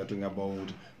God, and we are talking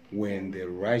about when the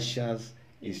righteous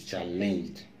is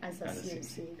challenged. As a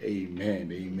CMC.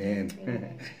 Amen, amen.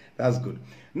 Amen. That's good.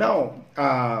 Now,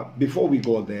 before we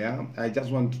go there, I just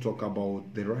want to talk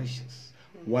about the righteous.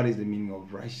 What is the meaning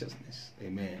of righteousness?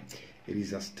 Amen. It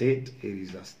is a state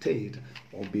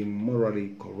of being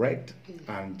morally correct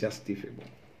and justifiable.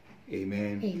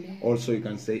 Amen. Amen. Also, you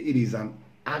can say it is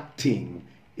acting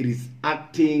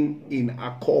in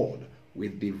accord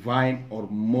with divine or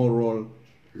moral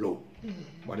law.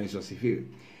 What is justifiable?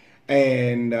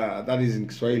 And that is in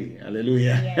Kiswahili.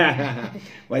 Hallelujah. Yeah.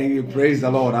 When you praise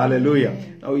the Lord, hallelujah.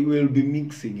 Now we will be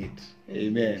mixing it.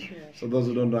 Amen. Sure. So those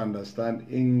who don't understand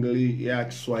English, yeah,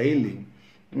 Kiswahili,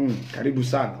 karibu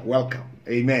sana, welcome.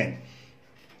 Amen.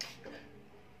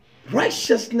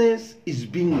 Righteousness is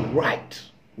being right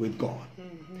with God.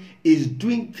 Is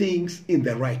doing things in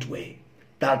the right way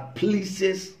that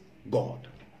pleases God.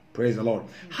 Praise the Lord.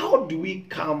 How did we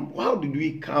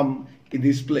come in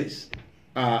this place?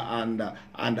 And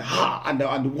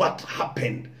what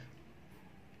happened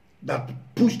that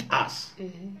pushed us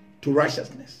to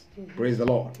righteousness? Praise the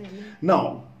Lord.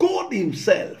 Now, God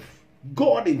Himself, the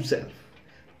Bible says,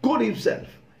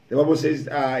 the Bible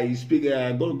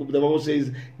says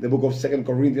in the book of 2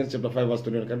 Corinthians chapter 5 verse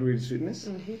 21. Can you read this witness?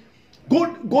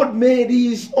 God made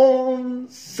His own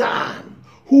Son,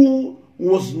 who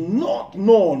was not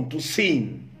known to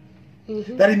sin,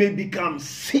 that He may become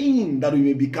sin, that we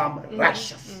may become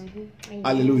righteous.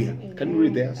 Hallelujah. Amen. Can you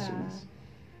read there?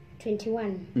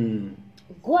 21.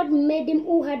 God made Him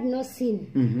who had no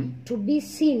sin to be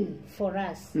sin for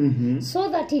us, so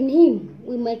that in Him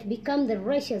we might become the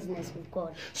righteousness of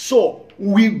God. So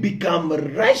we become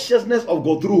righteousness of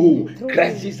God through who? Through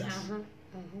Christ Him. Jesus.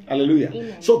 Hallelujah.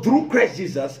 Amen. So through Christ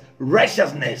Jesus,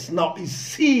 righteousness now is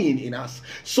seen in us.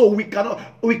 So we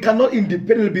cannot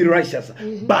independently be righteous,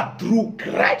 but through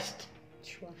Christ.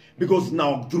 Sure. Because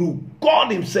now through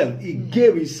God Himself, He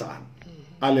gave His Son.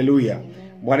 Hallelujah.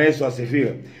 Bwana Yesu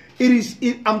asifiwe.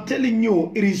 I'm telling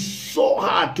you, it is so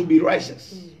hard to be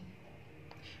righteous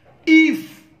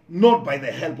if not by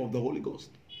the help of the Holy Ghost.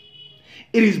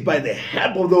 It is by the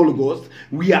help of the Holy Ghost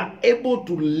we are able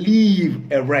to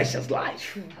live a righteous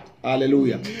life.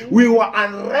 Hallelujah. We were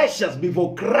unrighteous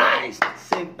before Christ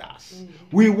saved us.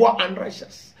 We were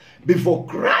unrighteous before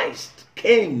Christ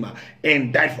came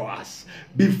and died for us.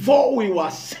 Before we were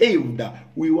saved,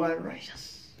 we were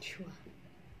unrighteous. Sure.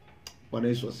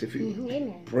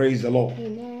 Amen. Praise the Lord.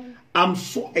 Amen. I'm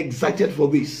so excited for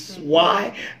this.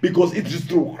 Why? Because it is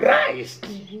through Christ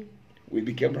we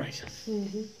became righteous.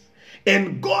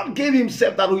 And God gave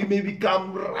Himself that we may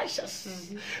become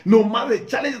righteous. No matter the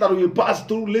challenge that we pass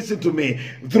through, listen to me,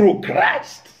 through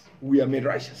Christ we are made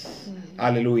righteous.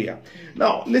 Hallelujah.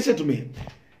 Now listen to me.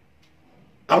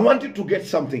 I want you to get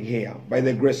something here by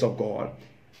the grace of God,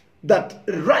 that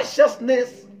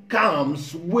righteousness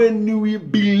comes when we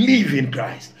believe in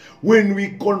Christ, when we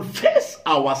confess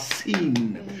our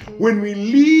sin, when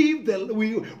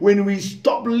we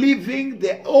stop living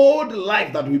the old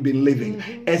life that we've been living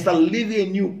and start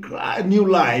living a new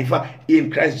life in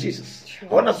Christ Jesus. Sure.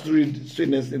 I want us to read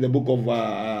sweetness in the book of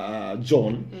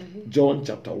John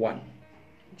chapter 1.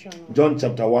 John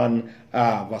chapter 1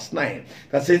 verse 9,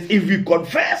 that says, if we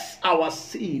confess our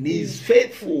sin, He is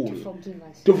faithful To forgive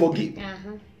us. to forgive.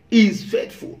 He is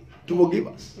faithful to forgive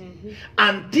us.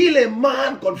 Until a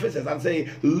man confesses and say,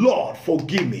 Lord,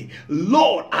 forgive me.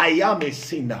 Lord, I am a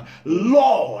sinner.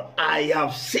 Lord, I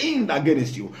have sinned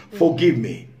against you. Forgive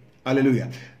me.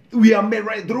 Hallelujah. We are made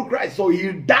right through Christ. So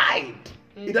He died.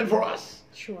 He died for us.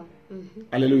 Sure.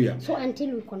 Hallelujah. So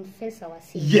until we confess our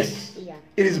sins. Yes. Yeah.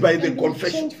 It is by And the we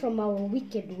confession. change from our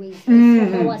wicked ways,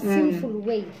 from our sinful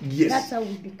way. Yes. That's how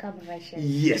we become righteous.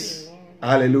 Yes. Amen.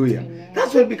 Hallelujah. Amen.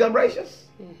 That's when we become righteous.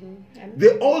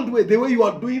 The old way, the way you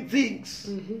are doing things,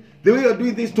 the way you are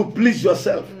doing things to please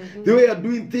yourself, the way you are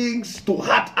doing things to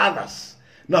hurt others.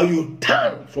 Now you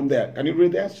turn from there. Can you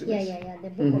read that? Yeah. The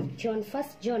book of John, 1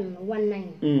 John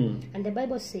 1:9. And the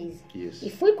Bible says, Yes.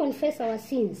 if we confess our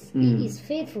sins, He is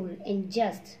faithful and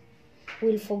just,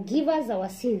 will forgive us our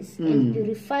sins and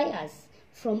purify us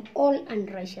from all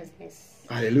unrighteousness.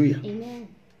 Hallelujah. Amen.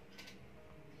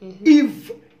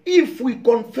 If we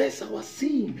confess our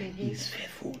sin, He is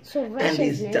faithful. So and He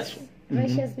is just.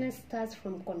 righteousness starts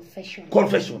from confession.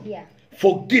 Confession. Yeah.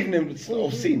 Forgiveness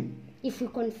of sin. If you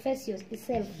confess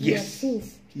yourself, Yes. your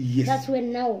sins, Yes. that's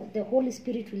when now the Holy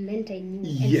Spirit will enter in you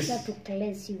and Yes. start to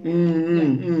cleanse you.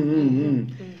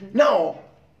 Now,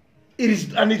 it is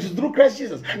through Christ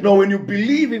Jesus. Now, when you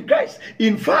believe in Christ,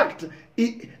 in fact,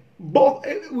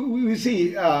 we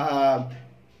see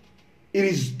it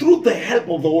is through the help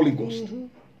of the Holy Ghost.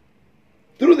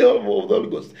 Through the help of the Holy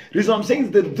Ghost. The reason I'm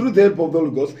saying that through the help of the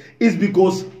Holy Ghost is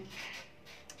because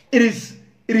it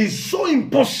is so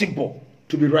impossible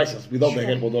to be righteous without the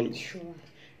help of the Holy Ghost. Sure.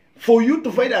 For you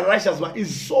to find a righteous man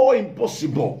is so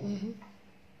impossible.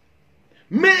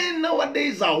 Men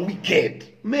nowadays are wicked.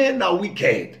 Men are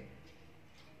wicked.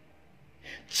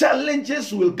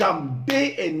 Challenges will come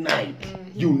day and night.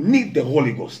 You need the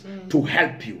Holy Ghost to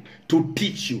help you, to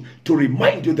teach you, to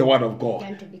remind you the word of God.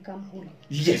 And to become holy.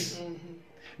 Yes.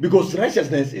 Because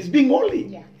righteousness is being holy.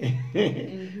 Yeah.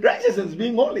 Righteousness is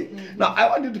being holy. Now, I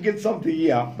want you to get something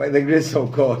here by the grace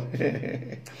of God.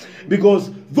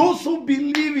 Because those who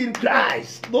believe in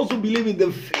Christ, those who believe in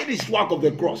the finished work of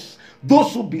the cross,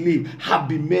 those who believe have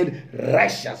been made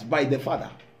righteous by the Father.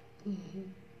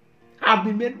 Have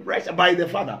been made righteous by the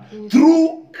Father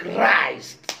through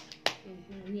Christ.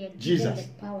 We are Jesus. given the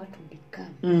power to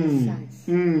become the sons.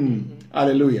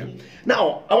 Hallelujah.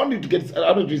 Now, I want you to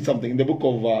read something in the book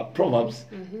of Proverbs,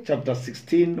 chapter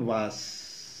 16,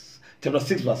 chapter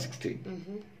 6, verse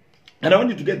 16. And I want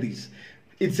you to get this.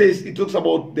 It says, it talks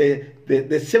about the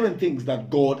 7 things that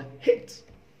God hates.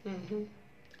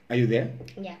 Are you there?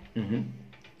 Yeah.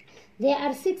 There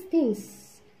are 6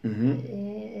 things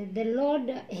the Lord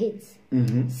hates.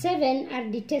 7 are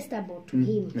detestable to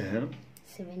him.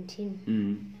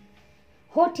 17.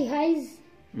 Haughty eyes,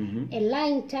 a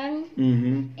lying tongue,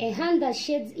 a hand that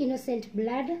sheds innocent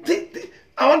blood.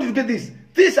 I want you to get this.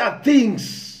 These are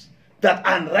things that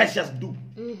unrighteous do.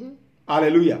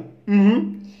 Hallelujah.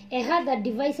 A heart that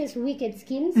devises wicked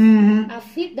schemes, a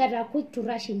feet that are quick to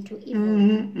rush into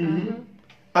evil.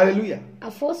 Hallelujah.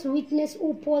 A false witness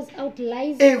who pours out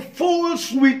lies. A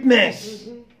false witness.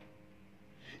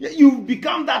 You've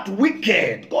become that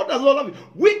wicked. God does not love you.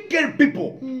 Wicked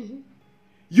people.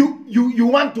 You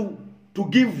want to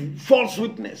give false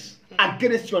witness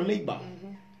against your neighbor.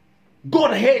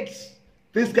 God hates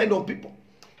this kind of people.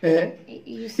 In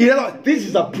other words, this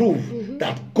is a proof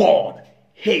that God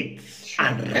hates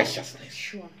unrighteousness.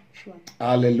 Sure.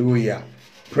 Hallelujah.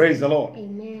 Praise the Lord.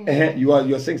 Amen. You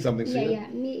are saying something, sir? Yeah.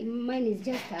 Mine is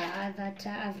just that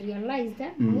I've realized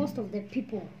that most of the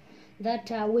people that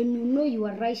when you know you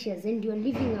are righteous and you are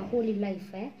living a holy life,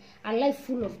 a life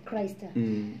full of Christ,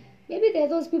 maybe there are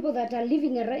those people that are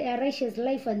living a righteous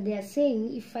life and they are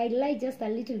saying, if I lie just a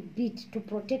little bit to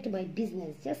protect my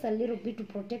business, just a little bit to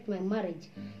protect my marriage,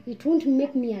 it won't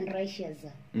make me unrighteous.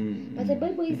 But the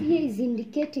Bible is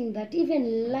indicating that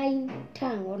even lying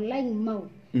tongue or lying mouth,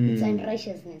 it's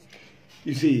unrighteousness.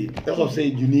 You see, that's what I'm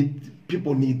saying.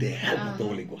 People need the help of the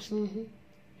Holy Ghost.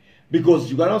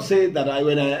 Because you cannot say that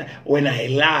when I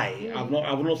lie, I've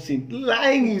not sinned.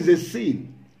 Lying is a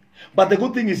sin. But the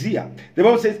good thing is here. The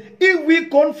Bible says, if we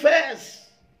confess,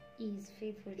 He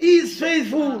is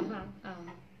faithful.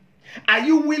 Are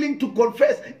you willing to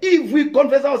confess? If we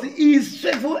confess our sin, He is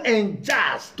faithful and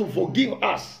just to forgive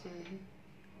us.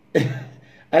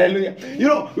 Hallelujah. You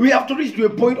know, we have to reach to a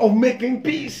point of making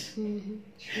peace.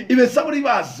 Even somebody who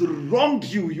has wronged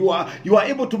you, you are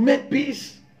able to make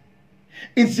peace.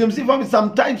 In CMC family,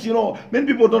 sometimes, you know, many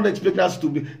people don't expect us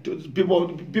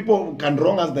people can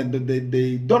wrong us, that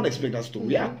they don't expect us to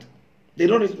react. They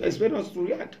don't expect us to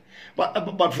react.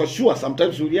 But for sure,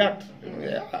 sometimes we react.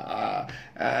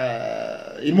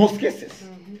 In most cases.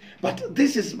 But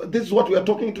this is what we are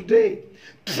talking today.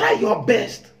 Try your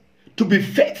best to be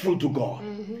faithful to God.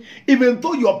 Even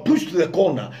though you are pushed to the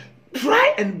corner,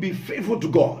 try and be faithful to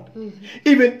God.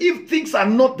 Even if things are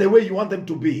not the way you want them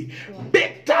to be.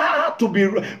 Better to be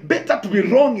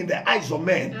wrong in the eyes of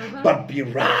men, but be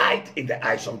right in the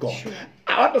eyes of God.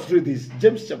 I want us to read this.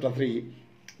 James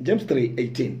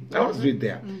 3:18. I want us to read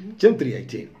there. James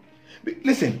 3:18.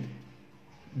 Listen,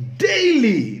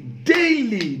 daily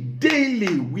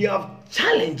we have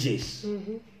challenges.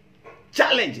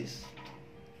 Challenges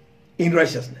in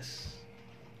righteousness.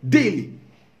 Daily.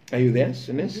 Are you there,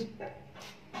 sinners?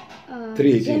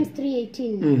 3:18. James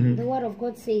 3:18. The word of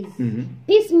God says,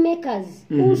 peacemakers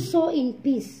who sow in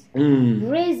peace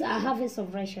raise a harvest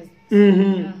of righteousness.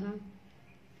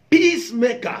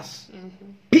 Peacemakers.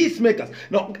 Peacemakers.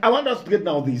 Now, I want us to get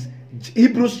now this.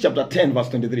 Hebrews chapter 10, verse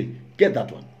 23. Get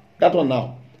that one. That one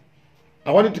now.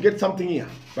 I want you to get something here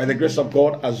by the grace of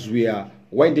God as we are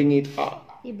winding it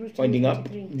up. Hebrews Winding up.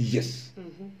 10:23. Yes.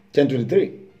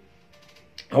 10:23.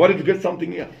 I want you to get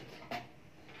something here.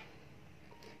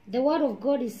 The word of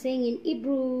God is saying in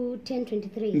Hebrew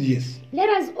 10:23. Yes. Let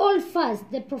us all fast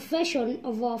the profession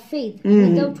of our faith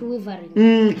without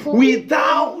wavering. For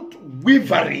Without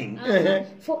wavering.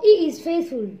 For He is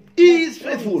faithful. He is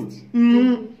faithful.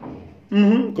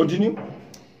 Continue.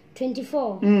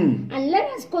 24. And let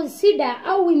us consider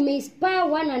how we may spur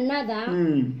one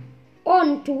another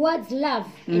on towards love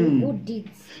and good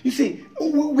deeds. You see,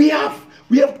 we have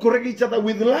to correct each other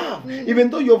with love. Even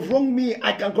though you have wronged me,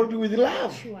 I can correct you with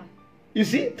love. Sure. You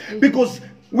see, because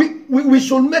we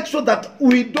should make sure that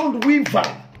we don't waver.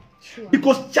 Sure.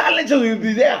 Because challenges will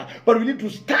be there, but we need to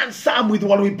stand firm with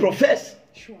what we profess.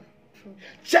 Sure. True.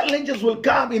 Challenges will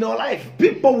come in our life.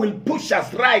 People will push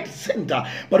us right, center,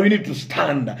 but we need to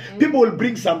stand. People will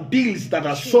bring some deals that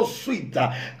are so sweet,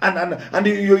 and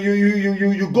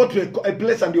you go to a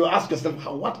place and you ask yourself,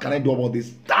 what can I do about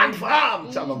this? Stand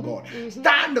firm, child of God.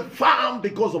 Stand firm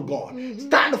because of God.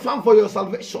 Stand firm for your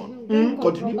salvation. Don't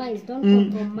Continue. compromise. Don't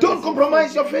compromise. Don't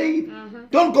compromise your faith.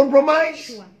 Don't compromise.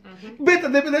 Sure. Better,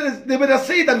 they better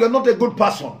say that you're not a good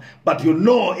person, but you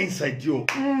know inside you,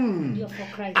 You're for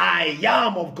Christ. I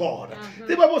am of God.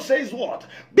 The Bible says what?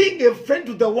 Being a friend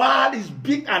to the world is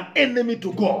being an enemy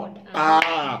to God.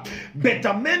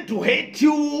 Better meant to hate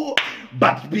you,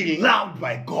 but be loved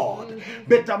by God.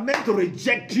 Better meant to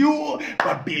reject you,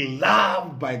 but be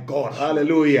loved by God.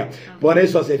 Hallelujah. But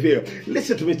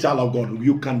listen to me, child of God.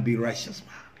 You can be righteous,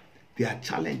 man. There are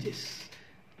challenges.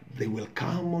 They will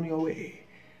come on your way.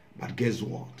 But guess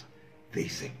what? There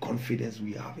is a confidence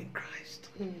we have in Christ.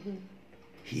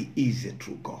 He is a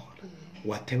true God.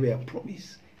 Whatever I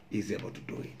promise, He is able to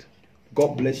do it.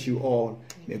 God bless you all.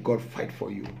 May God fight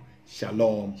for you.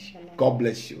 Shalom. Shalom. God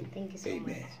bless you. Thank you so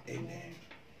Amen. much. Amen.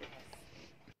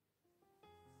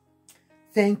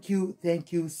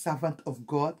 Thank you, servant of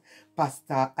God,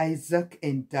 Pastor Isaac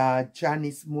and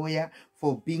Janice Moya,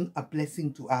 for being a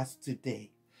blessing to us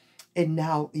today. And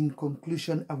now, in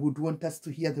conclusion, I would want us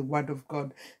to hear the word of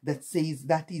God that says,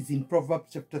 that is in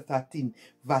Proverbs chapter 13,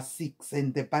 verse 6.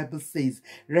 And the Bible says,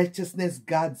 righteousness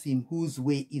guards him whose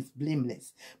way is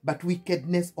blameless, but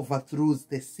wickedness overthrows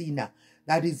the sinner.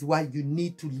 That is why you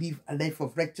need to live a life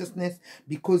of righteousness,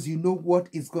 because you know what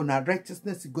is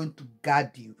righteousness is going to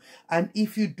guard you. And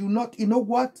if you do not, you know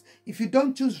what? If you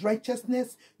don't choose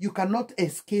righteousness, you cannot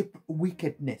escape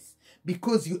wickedness,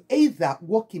 because you either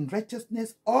walk in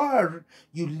righteousness or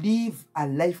you live a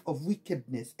life of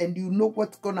wickedness. And you know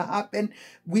what's going to happen?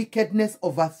 Wickedness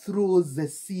overthrows the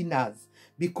sinners,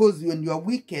 because when you are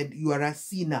wicked, you are a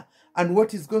sinner. And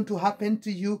what is going to happen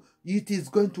to you? It is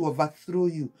going to overthrow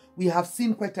you. We have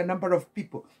seen quite a number of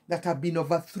people that have been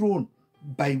overthrown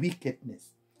by wickedness.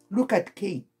 Look at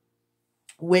Cain.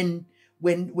 When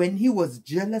he was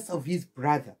jealous of his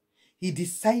brother, he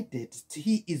decided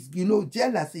he is,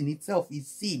 jealous in itself is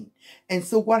sin. And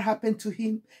so what happened to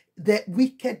him? The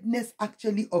wickedness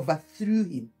actually overthrew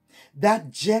him.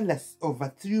 That jealous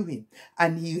overthrew him,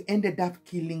 and he ended up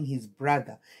killing his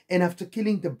brother. And after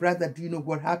killing the brother, do you know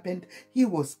what happened? He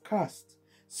was cursed.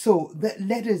 So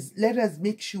let us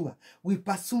make sure we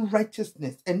pursue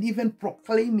righteousness and even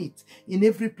proclaim it in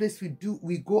every place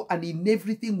we go, and in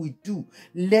everything we do.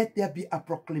 Let there be a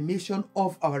proclamation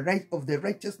of the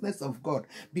righteousness of God,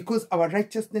 because our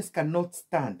righteousness cannot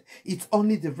stand. It's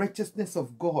only the righteousness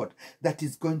of God that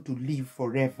is going to live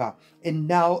forever. And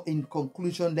now, in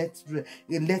conclusion, let's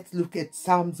look at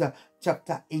Psalms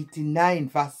chapter 89,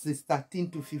 verses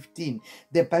 13 to 15.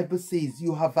 The Bible says,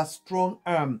 you have a strong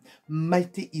arm,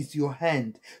 mighty is your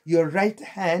hand. Your right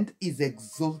hand is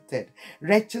exalted.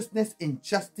 Righteousness and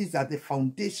justice are the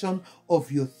foundation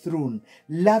of your throne.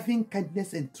 Loving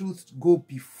kindness and truth go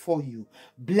before you.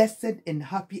 Blessed and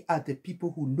happy are the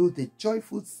people who know the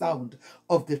joyful sound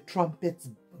of the trumpets.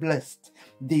 Blessed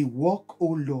they walk, O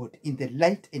Lord, in the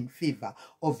light and favor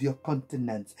of your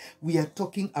countenance. We are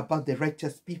talking about the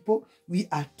righteous people. We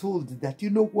are told that,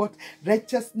 you know what?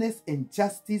 Righteousness and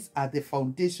justice are the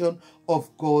foundation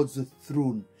of God's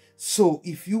throne. So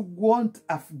if you want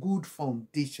a good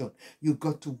foundation, you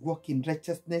got to walk in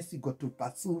righteousness, you got to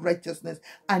pursue righteousness,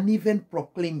 and even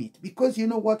proclaim it. Because you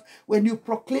know what? When you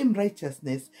proclaim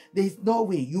righteousness, there is no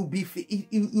way you'll be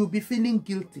feeling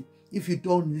guilty if you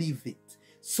don't live it.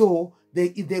 So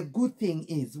the good thing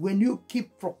is, when you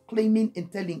keep proclaiming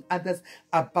and telling others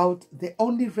about the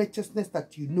only righteousness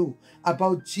that you know,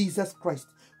 about Jesus Christ,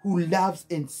 who loves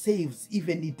and saves,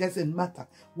 even it doesn't matter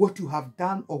what you have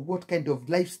done or what kind of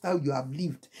lifestyle you have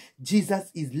lived.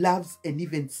 Jesus loves and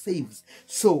even saves.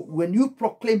 So when you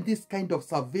proclaim this kind of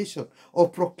salvation or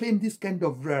proclaim this kind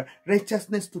of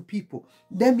righteousness to people,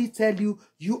 let me tell you,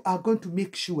 you are going to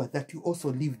make sure that you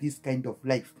also live this kind of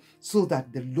life, so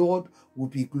that the Lord will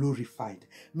be glorified.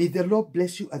 May the Lord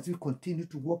bless you as you continue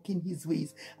to walk in His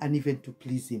ways and even to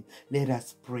please Him. Let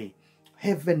us pray.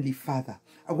 Heavenly Father,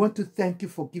 I want to thank you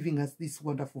for giving us this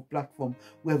wonderful platform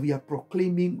where we are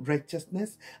proclaiming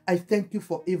righteousness. I thank you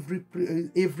for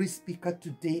every speaker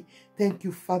today. Thank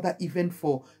you, Father, even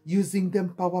for using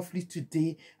them powerfully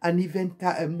today, and even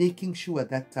making sure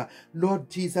that, Lord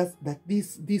Jesus, that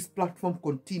this platform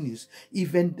continues,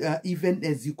 even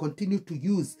as you continue to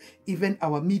use even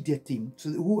our media team,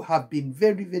 who have been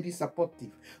very, very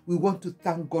supportive. We want to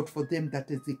thank God for them,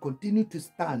 that as they continue to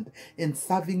stand and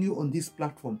serving you on this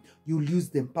platform, you'll use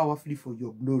them powerfully for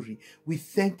your glory. We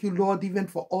thank you, Lord, even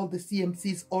for all the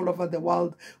CMCs all over the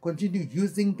world. Continue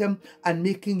using them and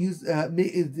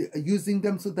using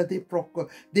them so that they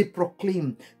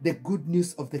proclaim the good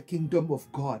news of the kingdom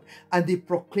of God, and they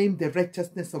proclaim the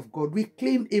righteousness of God. We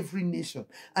claim every nation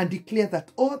and declare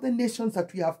that all the nations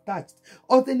that we have touched,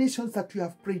 all the nations that we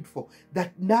have prayed for,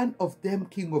 that none of them,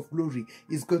 King of Glory,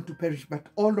 is going to perish, but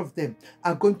all of them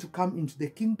are going to come into the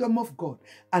kingdom of God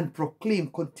and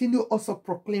continue also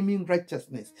proclaiming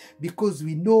righteousness, because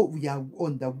we know we are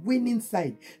on the winning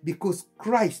side, because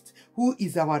Christ, who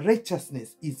is our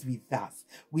righteousness, is with us.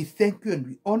 We thank you and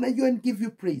we honor you and give you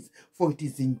praise, for it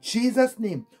is in Jesus'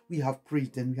 name we have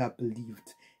prayed and we have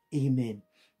believed. Amen.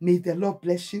 May the Lord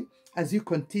bless you as you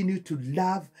continue to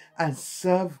love and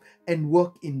serve and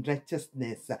walk in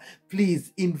righteousness.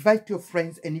 Please invite your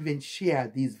friends and even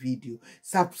share this video.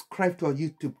 Subscribe to our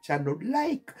YouTube channel,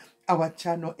 like our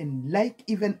channel, and like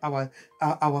even our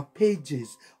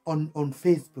pages on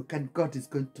Facebook, and God is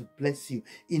going to bless you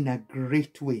in a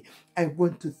great way. I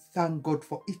want to thank God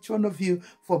for each one of you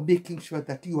for making sure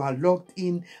that you are logged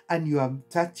in and you are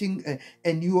touching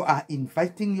and you are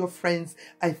inviting your friends.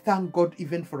 I thank God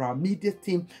even for our media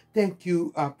team. Thank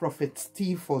you, Prophet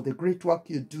Steve, for the great work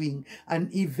you're doing,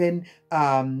 and even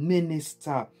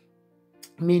Minister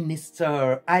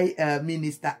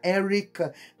Eric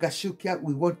Gashukia.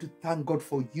 We want to thank God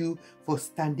for you for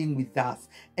standing with us,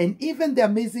 and even the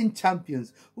amazing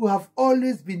champions who have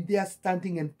always been there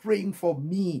standing and praying for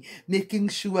me, making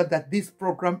sure that this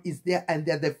program is there, and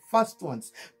they're the first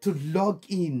ones to log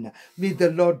in. May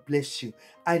the Lord bless you.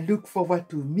 I look forward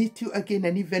to meet you again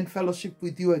and even fellowship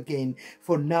with you again.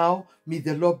 For now, may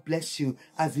the Lord bless you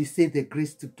as we say the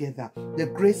grace together. The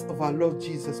grace of our Lord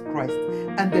Jesus Christ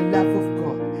and the love of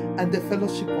God and the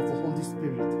fellowship of the Holy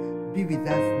Spirit be with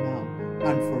us now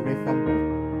and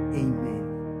forevermore. Amen.